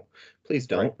 No, please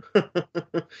right.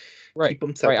 don't. Right. Keep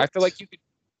them Right. I feel like separate. you could,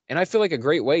 and I feel like a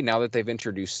great way now that they've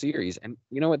introduced series, and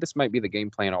you know what, this might be the game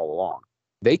plan all along.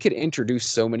 They could introduce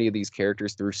so many of these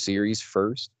characters through series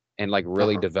first and like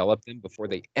really Uh-huh. develop them before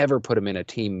they ever put them in a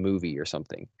team movie or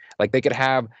something. Like they could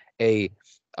have a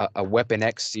a Weapon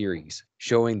X series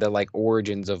showing the like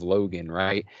origins of Logan,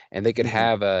 right? And they could Hmm.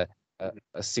 have a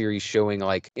series showing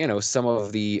like, some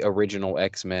of the original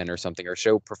X-Men or something, or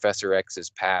show Professor X's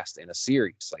past in a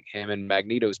series, like him and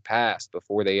Magneto's past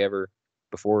before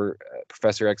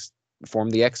Professor X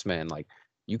formed the X-Men. Like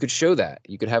you could show that.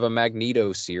 You could have a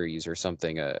Magneto series or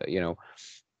something,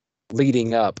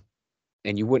 leading up,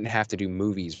 and you wouldn't have to do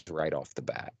movies right off the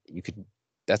bat. You could.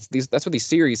 That's what these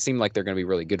series seem like they're going to be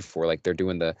really good for. Like they're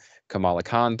doing the Kamala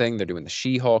Khan thing, they're doing the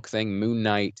She-Hulk thing, Moon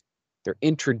Knight. They're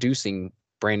introducing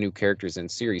brand new characters in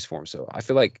series form. So I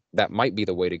feel like that might be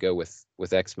the way to go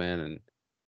with X-Men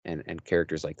and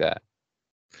characters like that.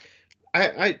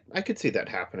 I could see that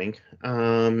happening.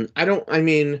 I don't. I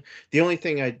mean, the only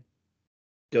thing I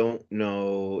don't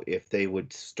know if they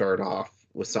would start off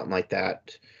with something like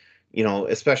that,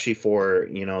 especially for,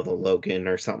 the Logan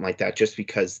or something like that, just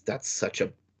because that's such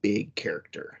a big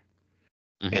character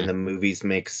and Hmm. the movies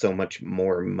make so much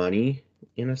more money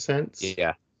in a sense.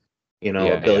 Yeah, A yeah,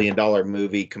 yeah. billion-dollar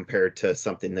movie compared to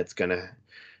something that's gonna,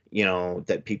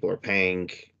 that people are paying,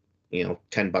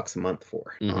 $10 a month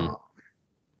for. Hmm.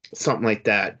 Something like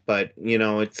that. But,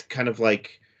 it's kind of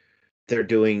like they're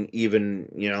doing, even,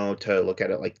 to look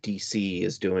at it like DC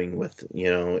is doing with,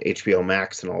 HBO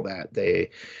Max and all that.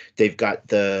 They've got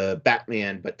the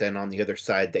Batman, but then on the other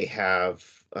side they have,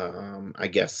 I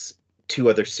guess, two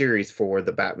other series for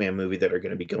the Batman movie that are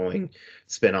going to be going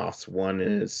spin-offs. One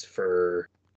is for,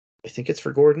 I think it's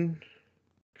for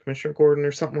Commissioner Gordon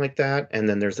or something like that, and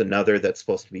then there's another that's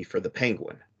supposed to be for the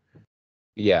Penguin,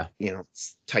 Yeah,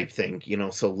 type thing,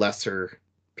 so lesser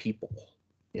people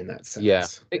in that yeah.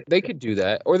 sense. They could do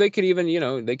that, or they could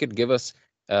even, they could give us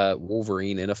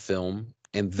Wolverine in a film,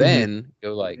 and Hmm. then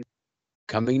go like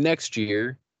coming next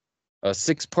year, a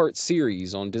six-part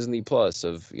series on Disney Plus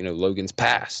of Logan's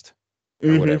past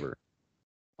or Hmm. whatever.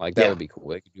 Like that Yeah. would be cool.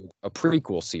 They could do a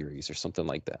prequel series or something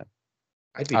like that.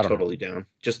 I'd be I don't know. totally down.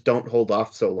 Just don't hold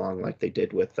off so long like they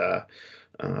did with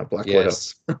Black Widow.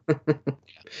 Yes.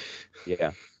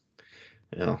 Yeah.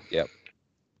 You know, Yep.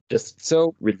 just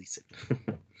So, release it.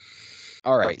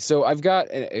 all right. So I've got,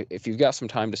 if you've got some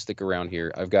time to stick around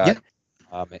here, Yeah,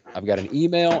 I've got an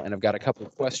email and I've got a couple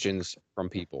of questions from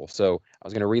people. So I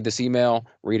was going to read this email,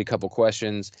 read a couple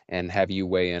questions, and have you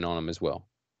weigh in on them as well.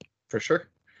 for sure.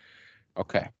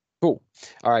 Okay, cool.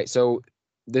 All right, so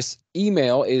this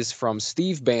email is from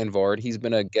Steve Banvard. He's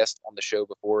been a guest on the show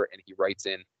before, and he writes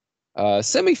in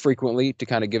semi-frequently to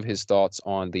kind of give his thoughts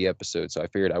on the episode. So I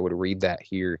figured I would read that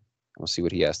here. We'll see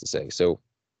what he has to say. So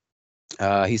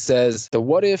he says, the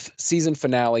What If season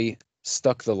finale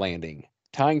stuck the landing,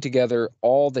 tying together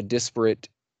all the disparate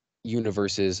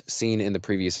universes seen in the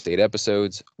previous 8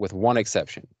 episodes, with one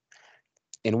exception.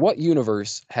 In what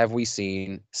universe have we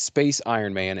seen Space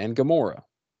Iron Man and Gamora?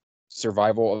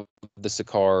 Survival of the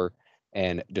Sakaar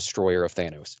and Destroyer of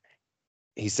Thanos.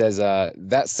 He says,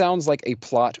 that sounds like a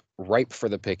plot ripe for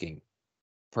the picking.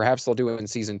 Perhaps they'll do it in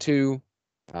season two.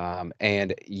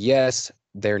 And yes,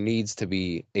 there needs to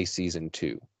be a season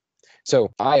two.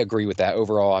 So I agree with that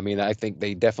overall. I mean, I think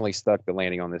they definitely stuck the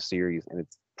landing on this series, and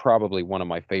it's probably one of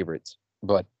my favorites.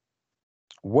 But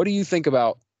what do you think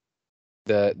about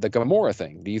the Gamora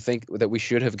thing? Do you think that we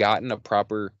should have gotten a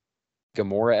proper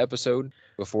Gamora episode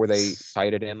before they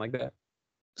tied it in like that?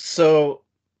 So,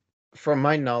 from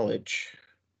my knowledge,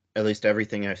 at least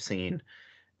everything I've seen,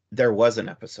 there was an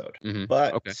episode, Hmm. Okay.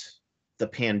 but the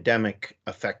pandemic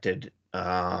affected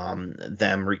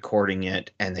them recording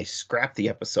it, and they scrapped the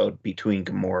episode between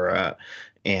Gamora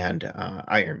and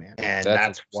Iron Man, and That's that's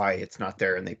interesting. why it's not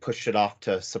there. And they pushed it off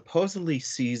to supposedly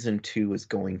season two is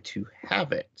going to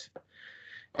have it,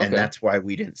 and Okay. that's why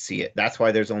we didn't see it. That's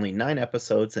why there's only 9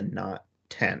 episodes and not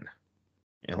 10.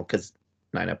 Because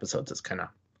 9 episodes is kind of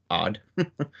odd.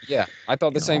 Yeah, I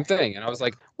thought You the same know. thing, and I was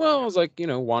like, well, I was like,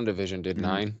 WandaVision did Mhm.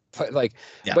 9, but like,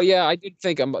 Yeah. but yeah, I did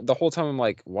think the whole time I'm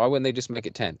like, why wouldn't they just make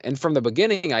it 10? And from the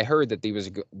beginning, I heard that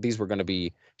these were going to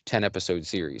be 10 episode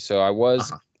series, so I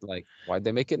was Uh-huh. like, why'd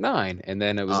they make it 9? And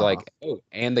then it was Uh-huh. like, oh,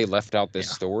 and they left out this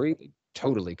Yeah. story. They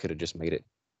totally could have just made it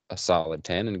a solid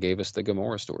 10 and gave us the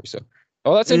Gamora story. So,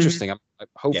 oh, that's Mhm. interesting. Yeah.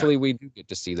 Hopefully, we do get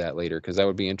to see that later because that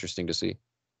would be interesting to see.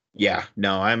 Yeah,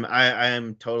 no,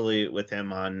 I'm totally with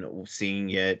him on seeing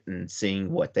it and seeing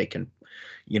what they can,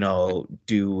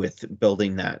 do with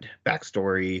building that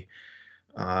backstory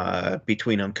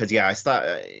between them. Because yeah,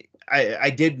 I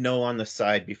did know on the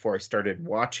side before I started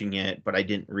watching it, but I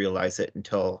didn't realize it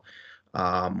until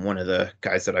one of the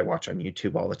guys that I watch on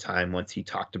YouTube all the time. Once he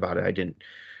talked about it, I didn't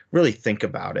really think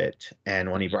about it,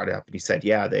 and when he Mhm. brought it up, he said,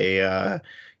 "Yeah, they,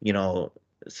 you know."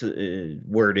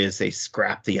 Word is they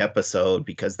scrapped the episode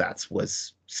because that's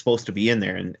was supposed to be in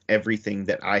there, and everything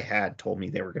that I had told me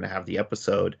they were going to have the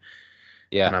episode, and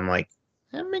Yeah, I'm like,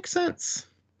 that makes sense,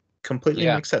 completely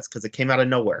yeah. makes sense because it came out of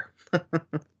nowhere.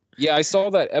 Yeah, I saw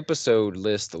that episode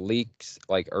list leaked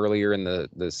like earlier in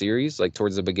the series, like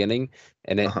towards the beginning,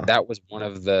 and Uh-huh. that was one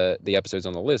of the episodes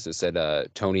on the list. It said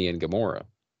Tony and Gamora.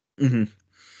 Hmm.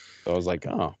 So I was like,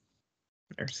 oh,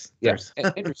 yeah, There's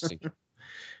interesting.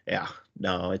 yeah,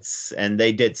 no, it's, and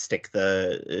they did stick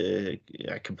the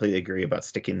I completely agree about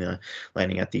sticking the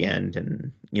landing at the end,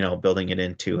 and building it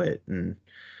into it, and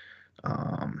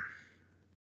um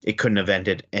it couldn't have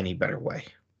ended any better way.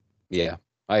 Yeah,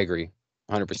 I agree,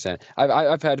 100%.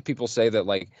 I've had people say that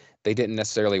like they didn't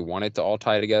necessarily want it to all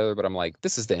tie together, but I'm like,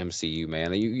 this is the MCU,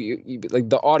 man. Like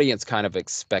the audience kind of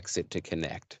expects it to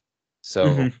connect.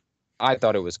 So Hmm. I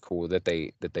thought it was cool that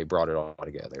they brought it all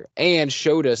together and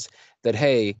showed us that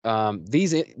hey,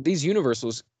 these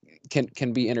universes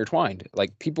can be intertwined.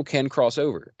 Like people can cross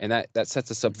over, and that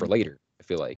sets us up for later. I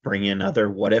feel like Bring in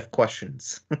other what if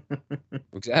questions.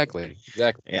 exactly.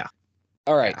 Yeah,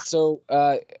 All right, yeah. so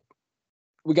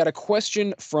we got a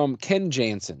question from Ken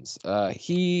Jansen's.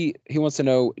 He wants to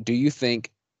know, do you think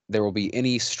there will be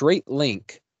any straight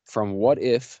link from What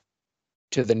If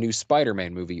to the new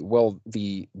Spider-Man movie? Will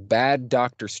the bad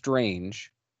Doctor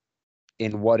Strange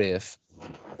in What If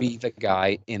be the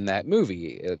guy in that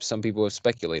movie? Some people have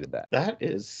speculated that. That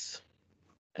is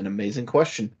an amazing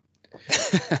question.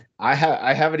 I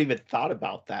haven't even thought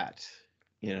about that,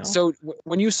 you know. So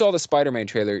when you saw the Spider-Man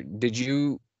trailer, did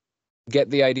you get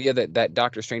the idea that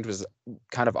Doctor Strange was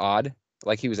kind of odd,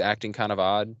 like he was acting kind of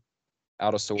odd,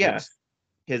 out of Yeah, sorts?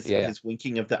 his Yeah. his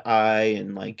winking of the eye,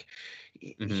 and like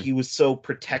Hmm. he was so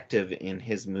protective in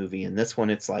his movie, and this one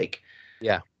it's like,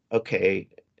 Yeah. okay,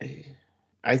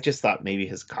 I just thought maybe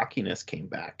his cockiness came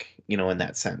back, in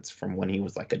that sense from when he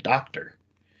was like a doctor.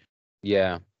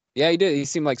 Yeah. Yeah, he did. He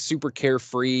seemed like super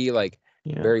carefree, like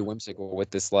Yeah. very whimsical with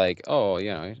this like, oh,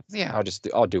 yeah,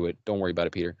 I'll do it. Don't worry about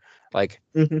it, Peter. Like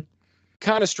Hmm.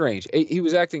 kind of strange. He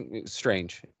was acting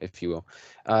strange, if you will.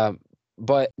 Um,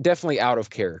 but definitely out of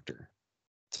character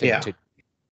Yeah. to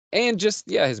and just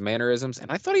yeah, his mannerisms.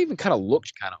 And I thought he even kind of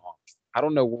looked kind of off. I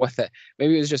don't know what that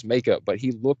maybe it was just makeup, but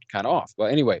he looked kind of off. But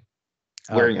anyway,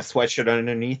 um, Wearing a sweatshirt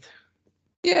underneath.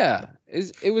 yeah,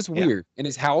 it was Yeah. weird. And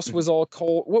his house Mhm. was all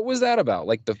cold. What was that about?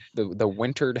 Like the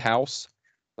wintered house?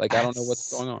 Like I don't know what's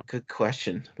That's going on. a good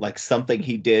question. Like something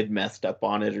he did messed up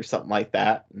on it or something like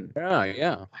that. And Yeah,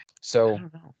 yeah. I So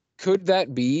don't know. could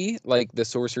that be like the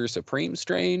Sorcerer Supreme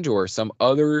Strange or some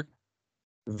other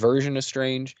version of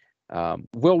Strange?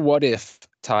 Will What If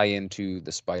tie into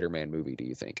the Spider-Man movie, do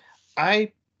you think?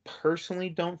 I personally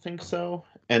don't think so.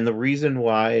 And the reason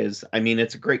why is, I mean,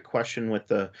 it's a great question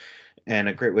and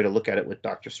a great way to look at it with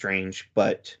Doctor Strange,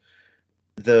 but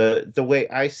the way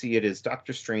I see it is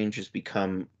Doctor Strange has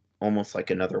become almost like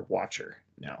another watcher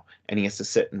now, and he has to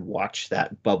sit and watch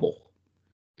that bubble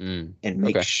Mm, and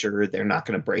make okay. sure they're not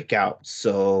going to break out.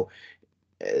 So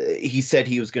he said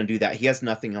he was going to do that. He has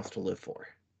nothing else to live for.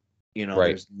 Right.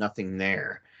 There's nothing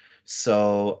there.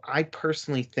 So I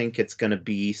personally think it's going to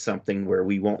be something where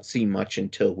we won't see much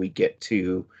until we get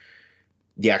to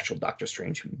the actual Doctor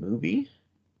Strange movie,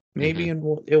 maybe, Hmm.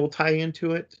 and it will tie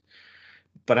into it.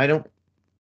 But I don't.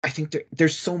 I think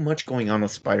there's so much going on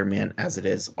with Spider-Man as it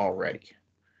is already.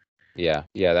 Yeah.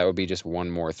 Yeah, that would be just one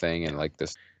more thing and like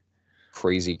this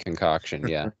crazy concoction.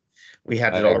 Yeah. We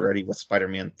had I it agree. already with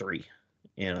Spider-Man 3,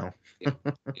 you know. Yeah.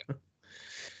 Yeah.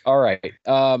 All right.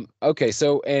 Okay,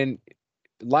 so and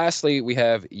lastly, we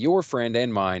have your friend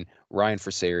and mine, Ryan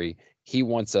Fraseri. He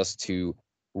wants us to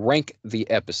rank the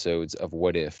episodes of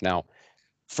What If. Now,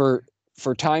 for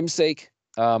for time's sake,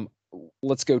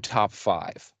 let's go top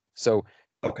five. So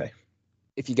Okay.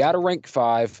 if you got to rank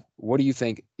 5, what do you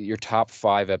think your top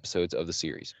 5 episodes of the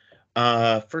series?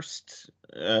 First,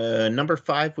 number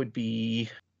 5 would be.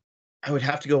 I would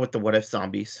have to go with the What If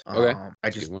Zombies. Okay, I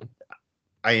that's a good just one.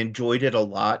 I enjoyed it a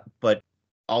lot, but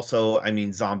also, I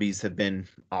mean, zombies have been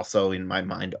also in my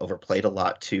mind overplayed a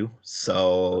lot too.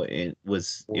 So it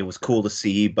was cool to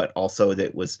see, but also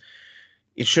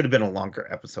it should have been a longer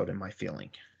episode in my feeling.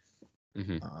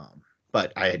 Mm-hmm.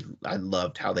 But I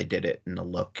loved how they did it and the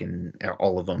look and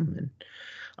all of them.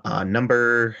 And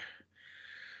number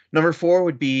 4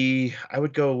 would be I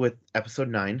would go with episode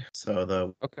 9. So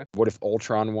the Okay. What if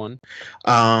Ultron won?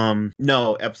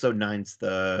 no, episode 9's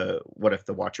the what if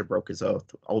the Watcher broke his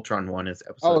oath. Ultron 1 is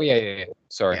Oh episode. yeah.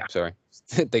 Sorry, Yeah. sorry.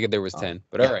 Thinking there was Oh, 10,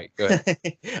 but all yeah. right, go ahead.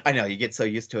 I know you get so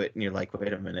used to it and you're like,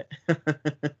 wait a minute.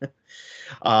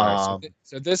 All right, so um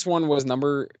so this one was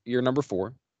your number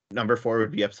 4. Number 4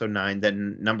 would be episode 9.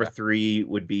 Then number Okay. 3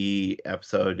 would be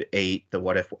episode 8, the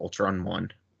What If Ultron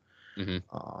 1.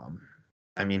 Mm-hmm. Um,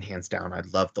 I mean, hands down, I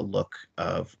love the look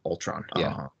of Ultron.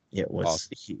 Yeah. It was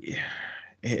Awesome.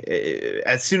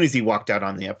 as soon as he walked out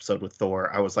on the episode with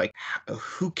Thor, I was like,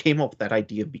 who came up with that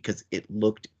idea? Because it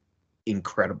looked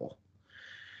incredible.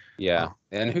 Yeah. Uh,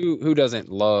 And who doesn't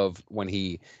love when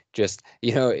he just,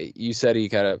 you said he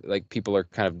kind of like people are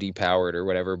kind of depowered or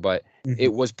whatever, but mhm.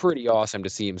 it was pretty awesome to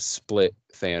see him split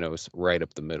Thanos right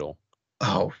up the middle.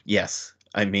 Oh, yes.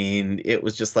 I mean, it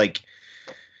was just like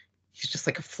he's just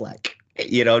like a fleck,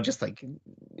 just like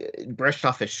brushed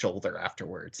off his shoulder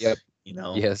afterwards, Yep.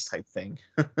 Yes. type thing.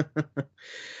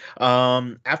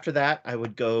 After that, I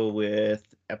would go with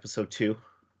episode 2.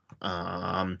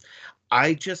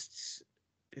 I just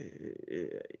uh,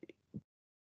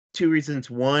 2 reasons.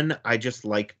 One, I just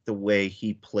like the way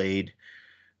he played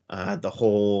the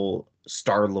whole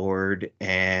Star Lord,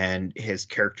 and his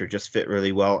character just fit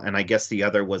really well. And I guess the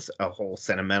other was a whole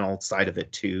sentimental side of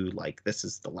it too. Like this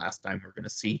is the last time we're going to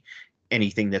see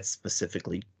anything that's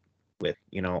specifically with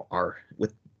our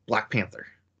with Black Panther.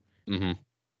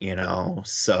 Mm-hmm.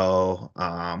 So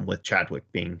with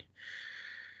Chadwick being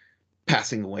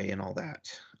passing away and all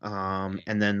that.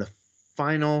 And then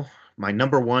my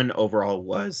number 1 overall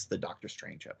was the Doctor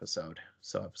Strange episode.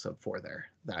 So episode 4 there.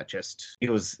 That just it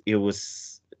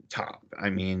was top. I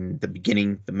mean, the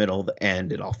beginning, the middle, the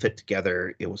end, it all fit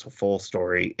together. It was a full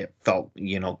story. It felt,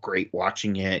 great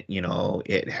watching it.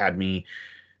 It had me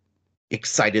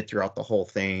excited throughout the whole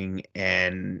thing,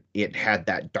 and it had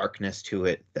that darkness to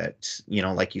it that,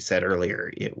 like you said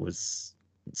earlier, it was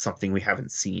something we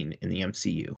haven't seen in the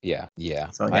MCU. Yeah.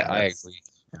 So I, yeah, I that's agree.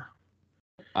 yeah.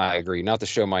 I agree. Not to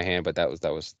show my hand, but that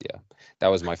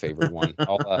was my favorite one.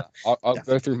 I'll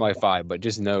go through my 5, but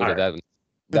just know All that right.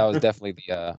 that was definitely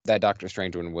that Doctor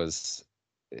Strange one was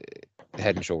uh,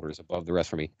 head and shoulders above the rest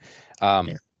for me. Um,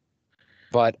 Yeah.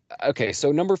 but okay,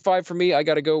 so number 5 for me, I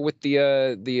got to go with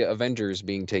the Avengers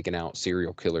being taken out,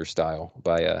 serial killer style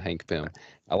by Hank Pym.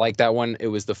 I like that one. It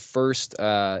was the first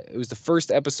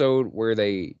episode where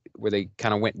they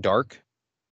kind of went dark,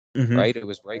 Hmm. right? It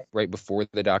was right before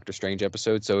the Doctor Strange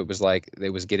episode, so it was like it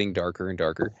was getting darker and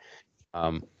darker.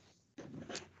 Um,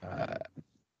 uh,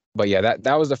 but yeah,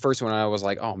 that was the first one. I was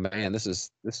like, oh man, this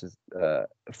is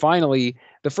finally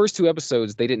the first 2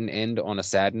 episodes. They didn't end on a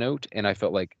sad note, and I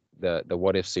felt like the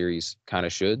What If series kind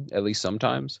of should at least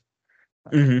sometimes,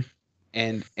 Hmm.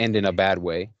 and end in a bad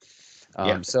way.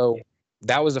 Yeah. So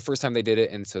that was the first time they did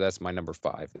it, and so that's my number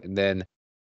 5. And then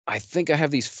I think I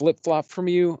have these flip flop from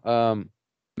you.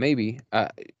 Maybe.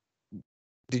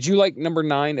 Did you like number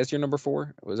 9 as your number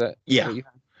 4? Was that Yeah. what you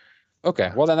had? Okay,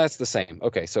 Yeah. well then that's the same.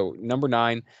 Okay, so number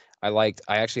 9, I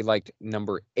actually liked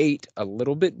number 8 a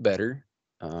little bit better.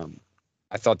 Um,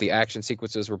 I thought the action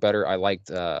sequences were better. I liked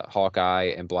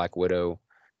Hawkeye and Black Widow,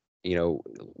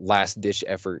 last ditch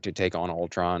effort to take on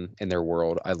Ultron in their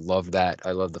world. I love that.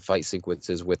 I love the fight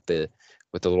sequences with the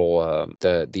little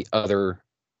the other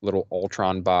little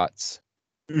Ultron bots.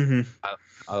 Hmm. I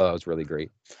thought it was really great.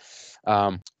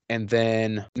 And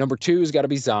then number 2 has got to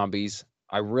be zombies.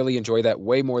 I really enjoy that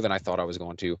way more than I thought I was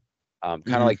going to. Kind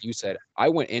of Hmm. like you said, I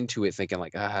went into it thinking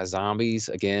like, zombies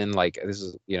again. Like this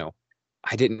is,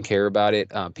 I didn't care about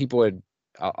it.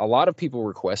 A lot of people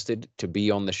requested to be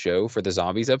on the show for the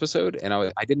zombies episode, and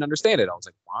I didn't understand it. I was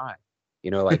like, why?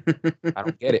 Like I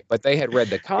don't get it. But they had read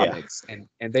the Yeah. comics,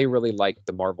 and they really liked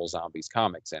the Marvel Zombies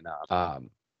comics, and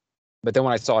but then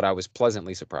when I saw it, I was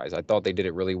pleasantly surprised. I thought they did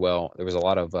it really well. There was a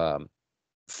lot of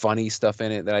funny stuff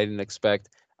in it that I didn't expect,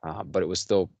 but it was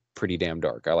still pretty damn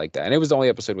dark. I like that, and it was the only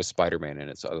episode with Spider-Man in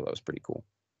it, so I thought that was pretty cool.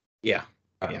 Yeah.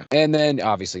 Yeah. And then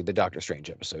obviously the Doctor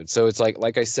Strange episode. So it's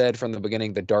like I said from the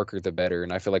beginning, the darker the better,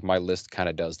 and I feel like my list kind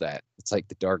of does that. It's like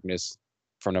the darkness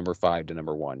from number 5 to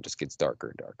number 1 just gets darker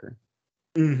and darker.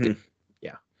 Mm-hmm.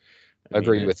 Yeah. I mean,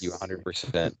 Agree with you it's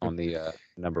 100% on the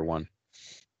number 1.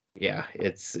 yeah,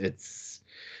 it's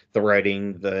the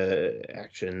writing, the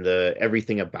action, the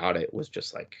everything about it was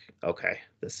just like, okay,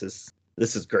 this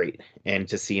is great. And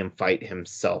to see him fight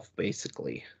himself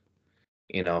basically,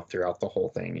 throughout the whole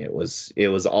thing, it was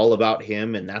all about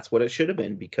him, and that's what it should have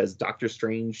been, because Doctor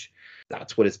Strange,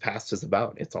 that's what his past is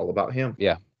about. It's all about him.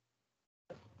 Yeah.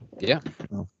 Yeah.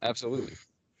 Absolutely.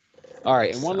 All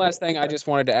right, and one So, last thing I just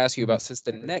wanted to ask you about, since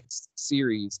the next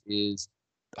series is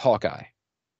Hawkeye.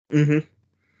 mm-hmm.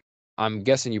 I'm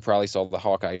guessing you probably saw the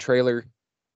Hawkeye trailer.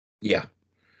 Yeah.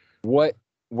 What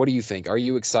do you think? Are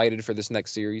you excited for this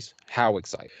next series? How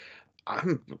excited?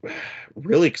 I'm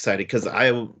really excited because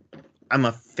I'm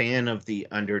a fan of the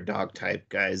underdog type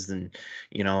guys, and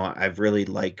I've really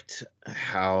liked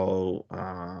how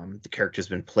the character's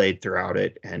been played throughout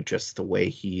it, and just the way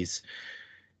he's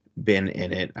been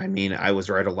in it. I mean, I was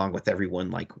right along with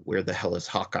everyone, like, where the hell is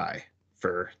Hawkeye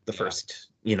for the Yeah. first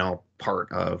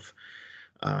part of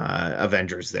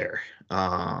Avengers there,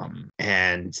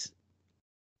 and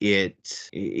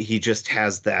he just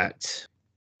has that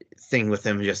thing with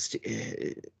him. Just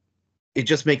it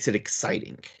just makes it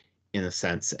exciting in a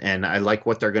sense, and I like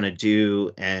what they're gonna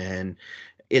do. And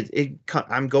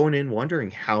I'm going in wondering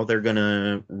how they're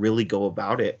gonna really go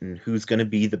about it, and who's gonna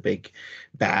be the big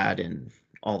bad and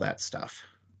all that stuff.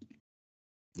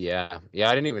 Yeah. Yeah,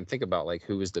 I didn't even think about like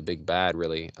who was the big bad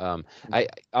really. I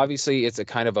obviously it's a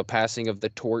kind of a passing of the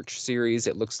torch series.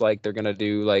 It looks like they're going to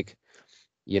do like,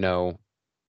 you know,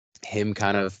 him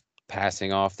kind of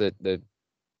passing off the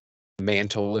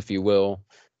mantle, if you will,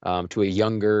 to a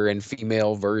younger and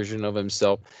female version of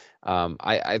himself.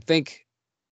 I think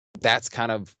that's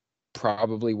kind of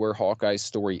probably where Hawkeye's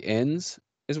story ends,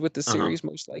 is with the Uh-huh. series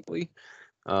most likely.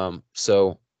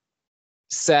 So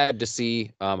sad to see.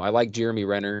 I like Jeremy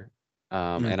Renner,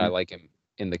 and I Hmm. like him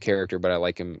in the character, but I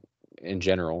like him in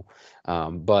general.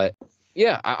 But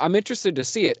yeah, I'm interested to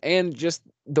see it, and just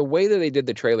the way that they did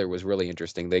the trailer was really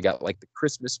interesting. They got like the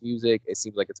Christmas music. It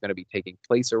seems like it's going to be taking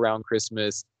place around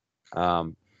Christmas,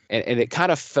 and it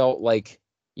kind of felt like,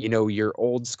 your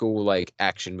old school like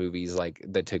action movies like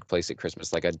that took place at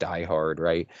Christmas, like a Die Hard,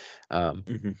 right? Um,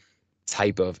 Hmm.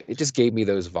 Type of, it just gave me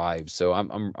those vibes. So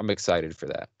I'm excited for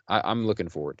that. I'm looking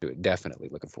forward to it. Definitely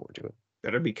looking forward to it.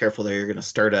 Better be careful there. You're gonna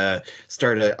start a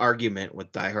argument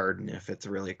with Die Hard, and if it's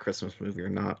really a Christmas movie or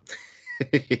not.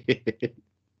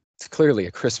 It's clearly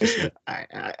a Christmas movie.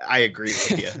 I agree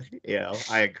with you.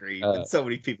 I agree. uh, And so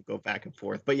many people go back and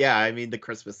forth. But yeah, I mean, the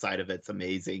Christmas side of it's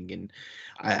amazing, and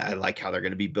I like how they're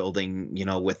going to be building,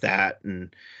 with that.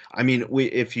 And I mean,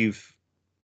 if you've,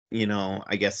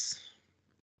 I guess,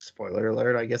 spoiler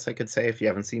alert, I guess I could say, if you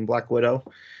haven't seen Black Widow,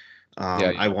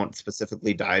 yeah, I yeah. won't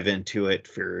specifically dive into it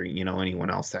for anyone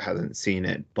else that hasn't seen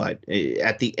it. But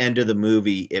at the end of the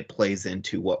movie, it plays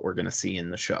into what we're going to see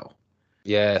in the show.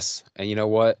 Yes. And you know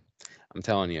what? I'm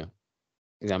telling you.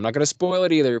 I'm not going to spoil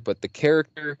it either, but the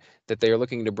character that they are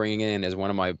looking to bring in is one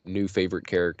of my new favorite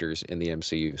characters in the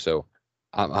MCU. So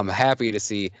I'm happy to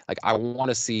see, like, I want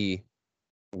to see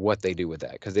what they do with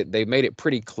that, because they made it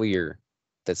pretty clear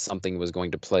that something was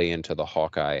going to play into the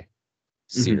Hawkeye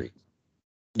Hmm. series.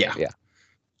 Yeah, Yeah.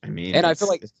 I mean, And I feel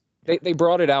like yeah. they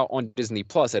brought it out on Disney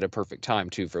Plus at a perfect time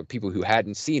too, for people who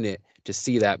hadn't seen it to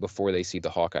see that before they see the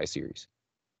Hawkeye series.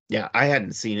 Yeah, I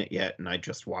hadn't seen it yet, and I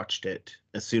just watched it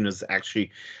as soon as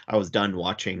actually I was done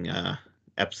watching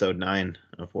episode 9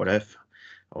 of What If.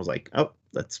 I was like, oh,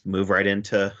 let's move right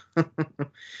into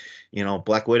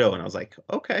Black Widow, and I was like,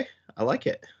 okay, I like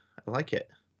it. I like it.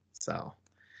 So,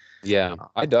 Yeah, uh,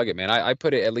 I dug it, man. I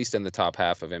put it at least in the top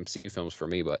half of MCU films for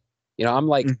me, but I'm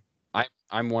like, mm,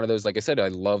 I'm one of those, like I said, I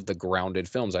love the grounded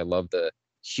films. I love the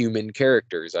human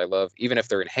characters. I love, even if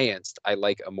they're enhanced, I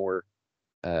like a more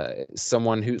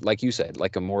someone who, like you said,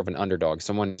 like a more of an underdog,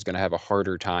 someone who's going to have a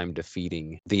harder time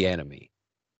defeating the enemy.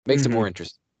 Makes it hmm. more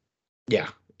interesting. Yeah,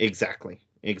 exactly.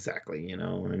 Exactly. I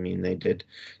mean, they did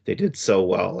so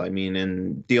well. I mean,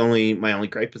 and my only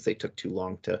gripe is they took too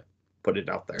long to put it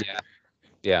out there. Yeah.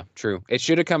 Yeah, true. It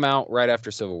should have come out right after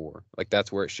Civil War. Like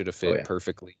that's where it should have Oh fit yeah.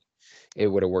 perfectly. It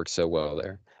would have worked so well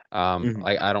there. Hmm.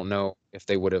 I don't know if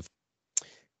they would have.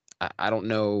 I don't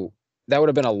know. That would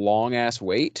have been a long ass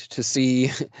wait to see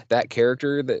that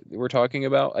character that we're talking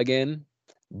about again,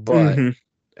 but Hmm.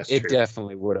 That's it true.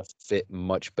 definitely would have fit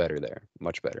much better there.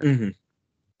 Much better. Hmm.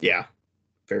 Yeah.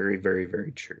 Very, very,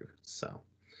 very true. So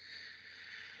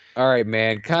All right,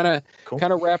 man. Kind of cool.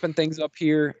 kind of wrapping things up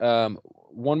here.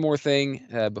 One more thing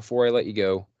before I let you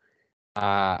go.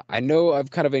 I know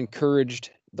I've kind of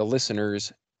encouraged the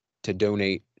listeners to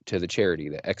donate to the charity,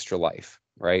 the Extra Life,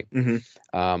 right? Hmm.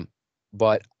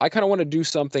 But I kind of want to do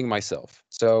something myself.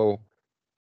 So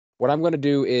what I'm going to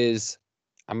do is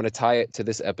I'm going to tie it to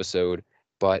this episode,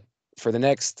 but for the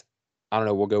next, I don't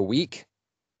know, we'll go week.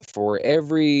 For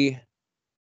every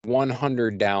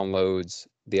 100 downloads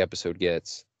the episode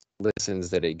gets, listens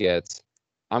that it gets,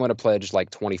 I'm going to pledge like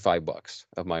 $25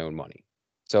 of my own money.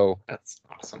 So That's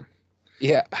awesome.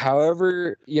 yeah,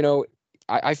 however,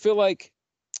 I feel like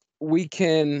we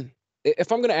can,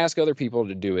 if I'm going to ask other people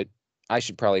to do it, I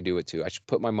should probably do it too. I should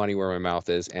put my money where my mouth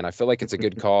is, and I feel like it's a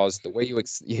good cause. The way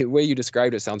the way you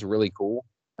described it sounds really cool.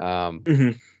 Um, Hmm.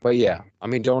 but yeah, I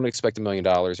mean, don't expect $1 million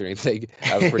or anything. I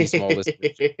have a pretty small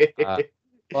listeners,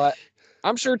 but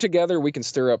I'm sure together we can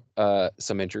stir up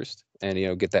some interest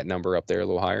and get that number up there a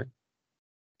little higher.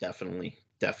 Definitely,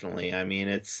 definitely. I mean,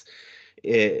 it,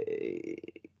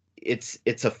 it's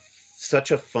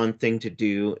such a fun thing to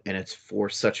do, and it's for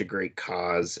such a great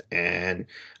cause. And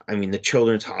I mean, the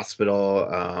Children's Hospital.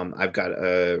 I've got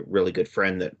a really good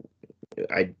friend that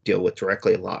I deal with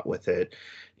directly a lot with it.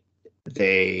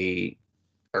 They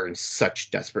are in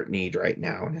such desperate need right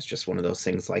now, and it's just one of those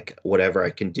things. Like whatever I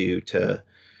can do to,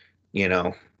 you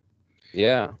know,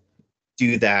 Yeah,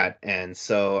 do that. And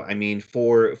so, I mean,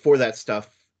 for that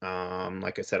stuff,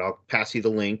 like I said, I'll pass you the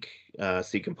link so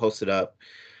you can post it up.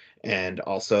 And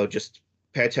also just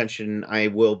pay attention. I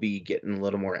will be getting a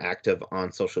little more active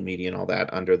on social media and all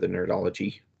that under the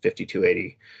Nerdology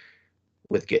 5280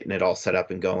 with getting it all set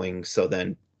up and going. So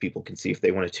then people can see if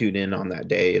they want to tune in on that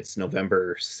day. It's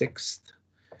November 6th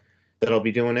that I'll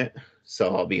be doing it.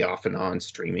 So I'll be off and on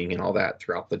streaming and all that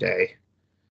throughout the day.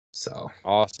 So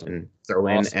awesome, and throw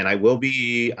in, awesome. and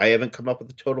I haven't come up with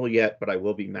the total yet, but I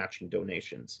will be matching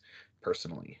donations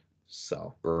personally.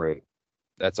 So Great.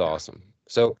 That's yeah. awesome.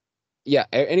 So, yeah,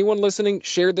 anyone listening,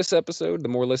 share this episode. The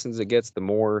more listens it gets, the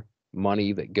more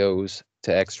money that goes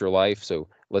to Extra Life. So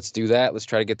let's do that. Let's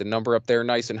try to get the number up there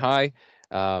nice and high.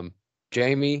 Um,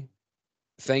 Jamie,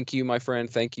 thank you, my friend.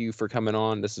 Thank you for coming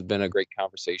on. This has been a great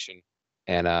conversation.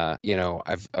 And I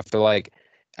feel like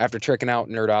after checking out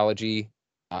Nerdology,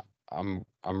 I, I'm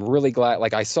really glad.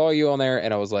 Like I saw you on there,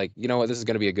 and I was like, you know what, this is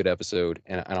going to be a good episode,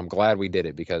 and I'm glad we did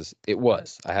it because it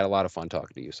was. I had a lot of fun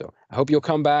talking to you. So I hope you'll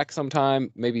come back sometime.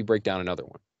 Maybe break down another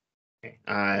one.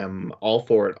 I'm all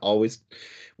for it. Always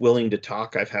willing to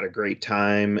talk. I've had a great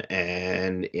time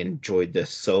and enjoyed this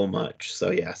so much.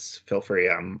 So yes, feel free.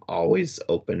 I'm always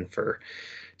open for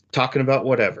talking about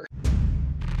whatever.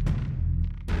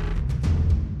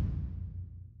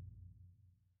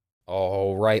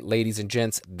 All right, ladies and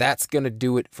gents, that's going to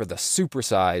do it for the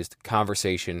supersized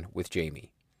conversation with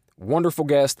Jamie. Wonderful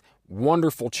guest,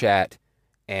 wonderful chat,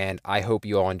 and I hope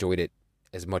you all enjoyed it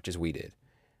as much as we did.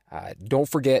 Don't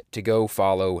forget to go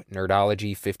follow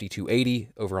Nerdology 5280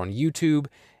 over on YouTube,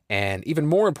 and even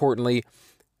more importantly,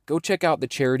 go check out the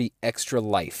charity Extra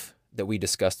Life that we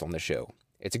discussed on the show.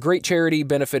 It's a great charity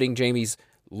benefiting Jamie's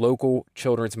local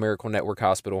Children's Miracle Network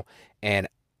Hospital, and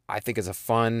I think it's a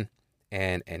fun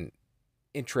and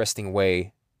interesting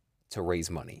way to raise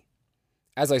money.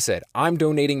 As I said, I'm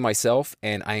donating myself,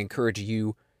 and I encourage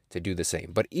you to do the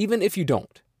same. But even if you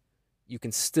don't, you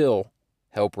can still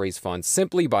help raise funds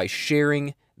simply by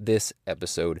sharing this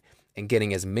episode and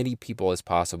getting as many people as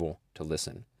possible to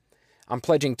listen. I'm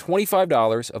pledging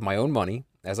 $25 of my own money,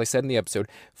 as I said in the episode,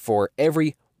 for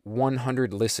every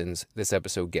 100 listens this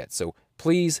episode gets. So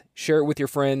please share it with your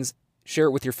friends, share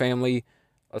it with your family.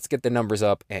 Let's get the numbers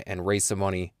up and raise some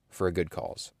money for a good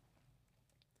cause.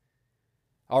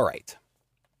 All right.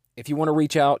 If you want to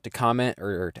reach out to comment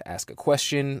or to ask a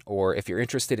question, or if you're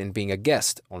interested in being a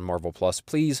guest on Marvel Plus,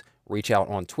 please reach out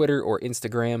on Twitter or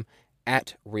Instagram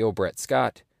at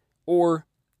RealBrettScott, or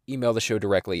email the show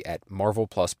directly at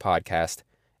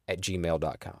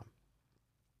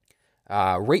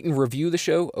marvelpluspodcast@gmail.com. Rate and review the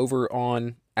show over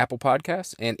on Apple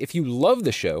Podcasts. And if you love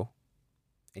the show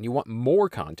and you want more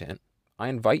content, I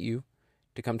invite you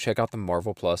to come check out the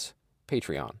Marvel Plus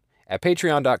Patreon at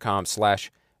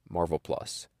patreon.com/Marvel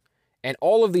Plus. And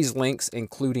all of these links,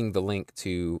 including the link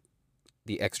to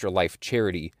the Extra Life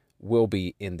charity, will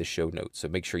be in the show notes. So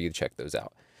make sure you check those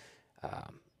out.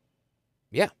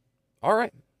 Yeah. All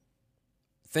right.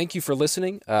 Thank you for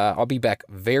listening. I'll be back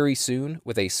very soon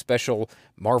with a special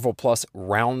Marvel Plus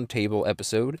roundtable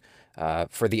episode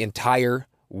for the entire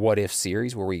What If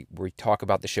series, where we talk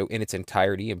about the show in its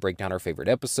entirety and break down our favorite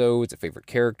episodes and favorite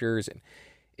characters. And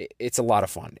it's a lot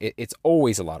of fun. It's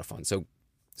always a lot of fun. So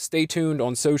stay tuned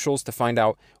on socials to find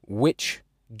out which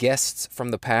guests from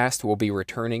the past will be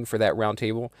returning for that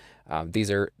roundtable. These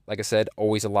are, like I said,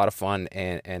 always a lot of fun,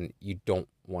 and you don't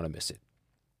want to miss it.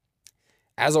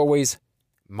 As always,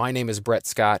 My name is Brett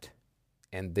Scott,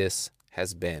 and this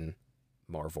has been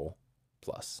Marvel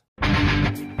Plus.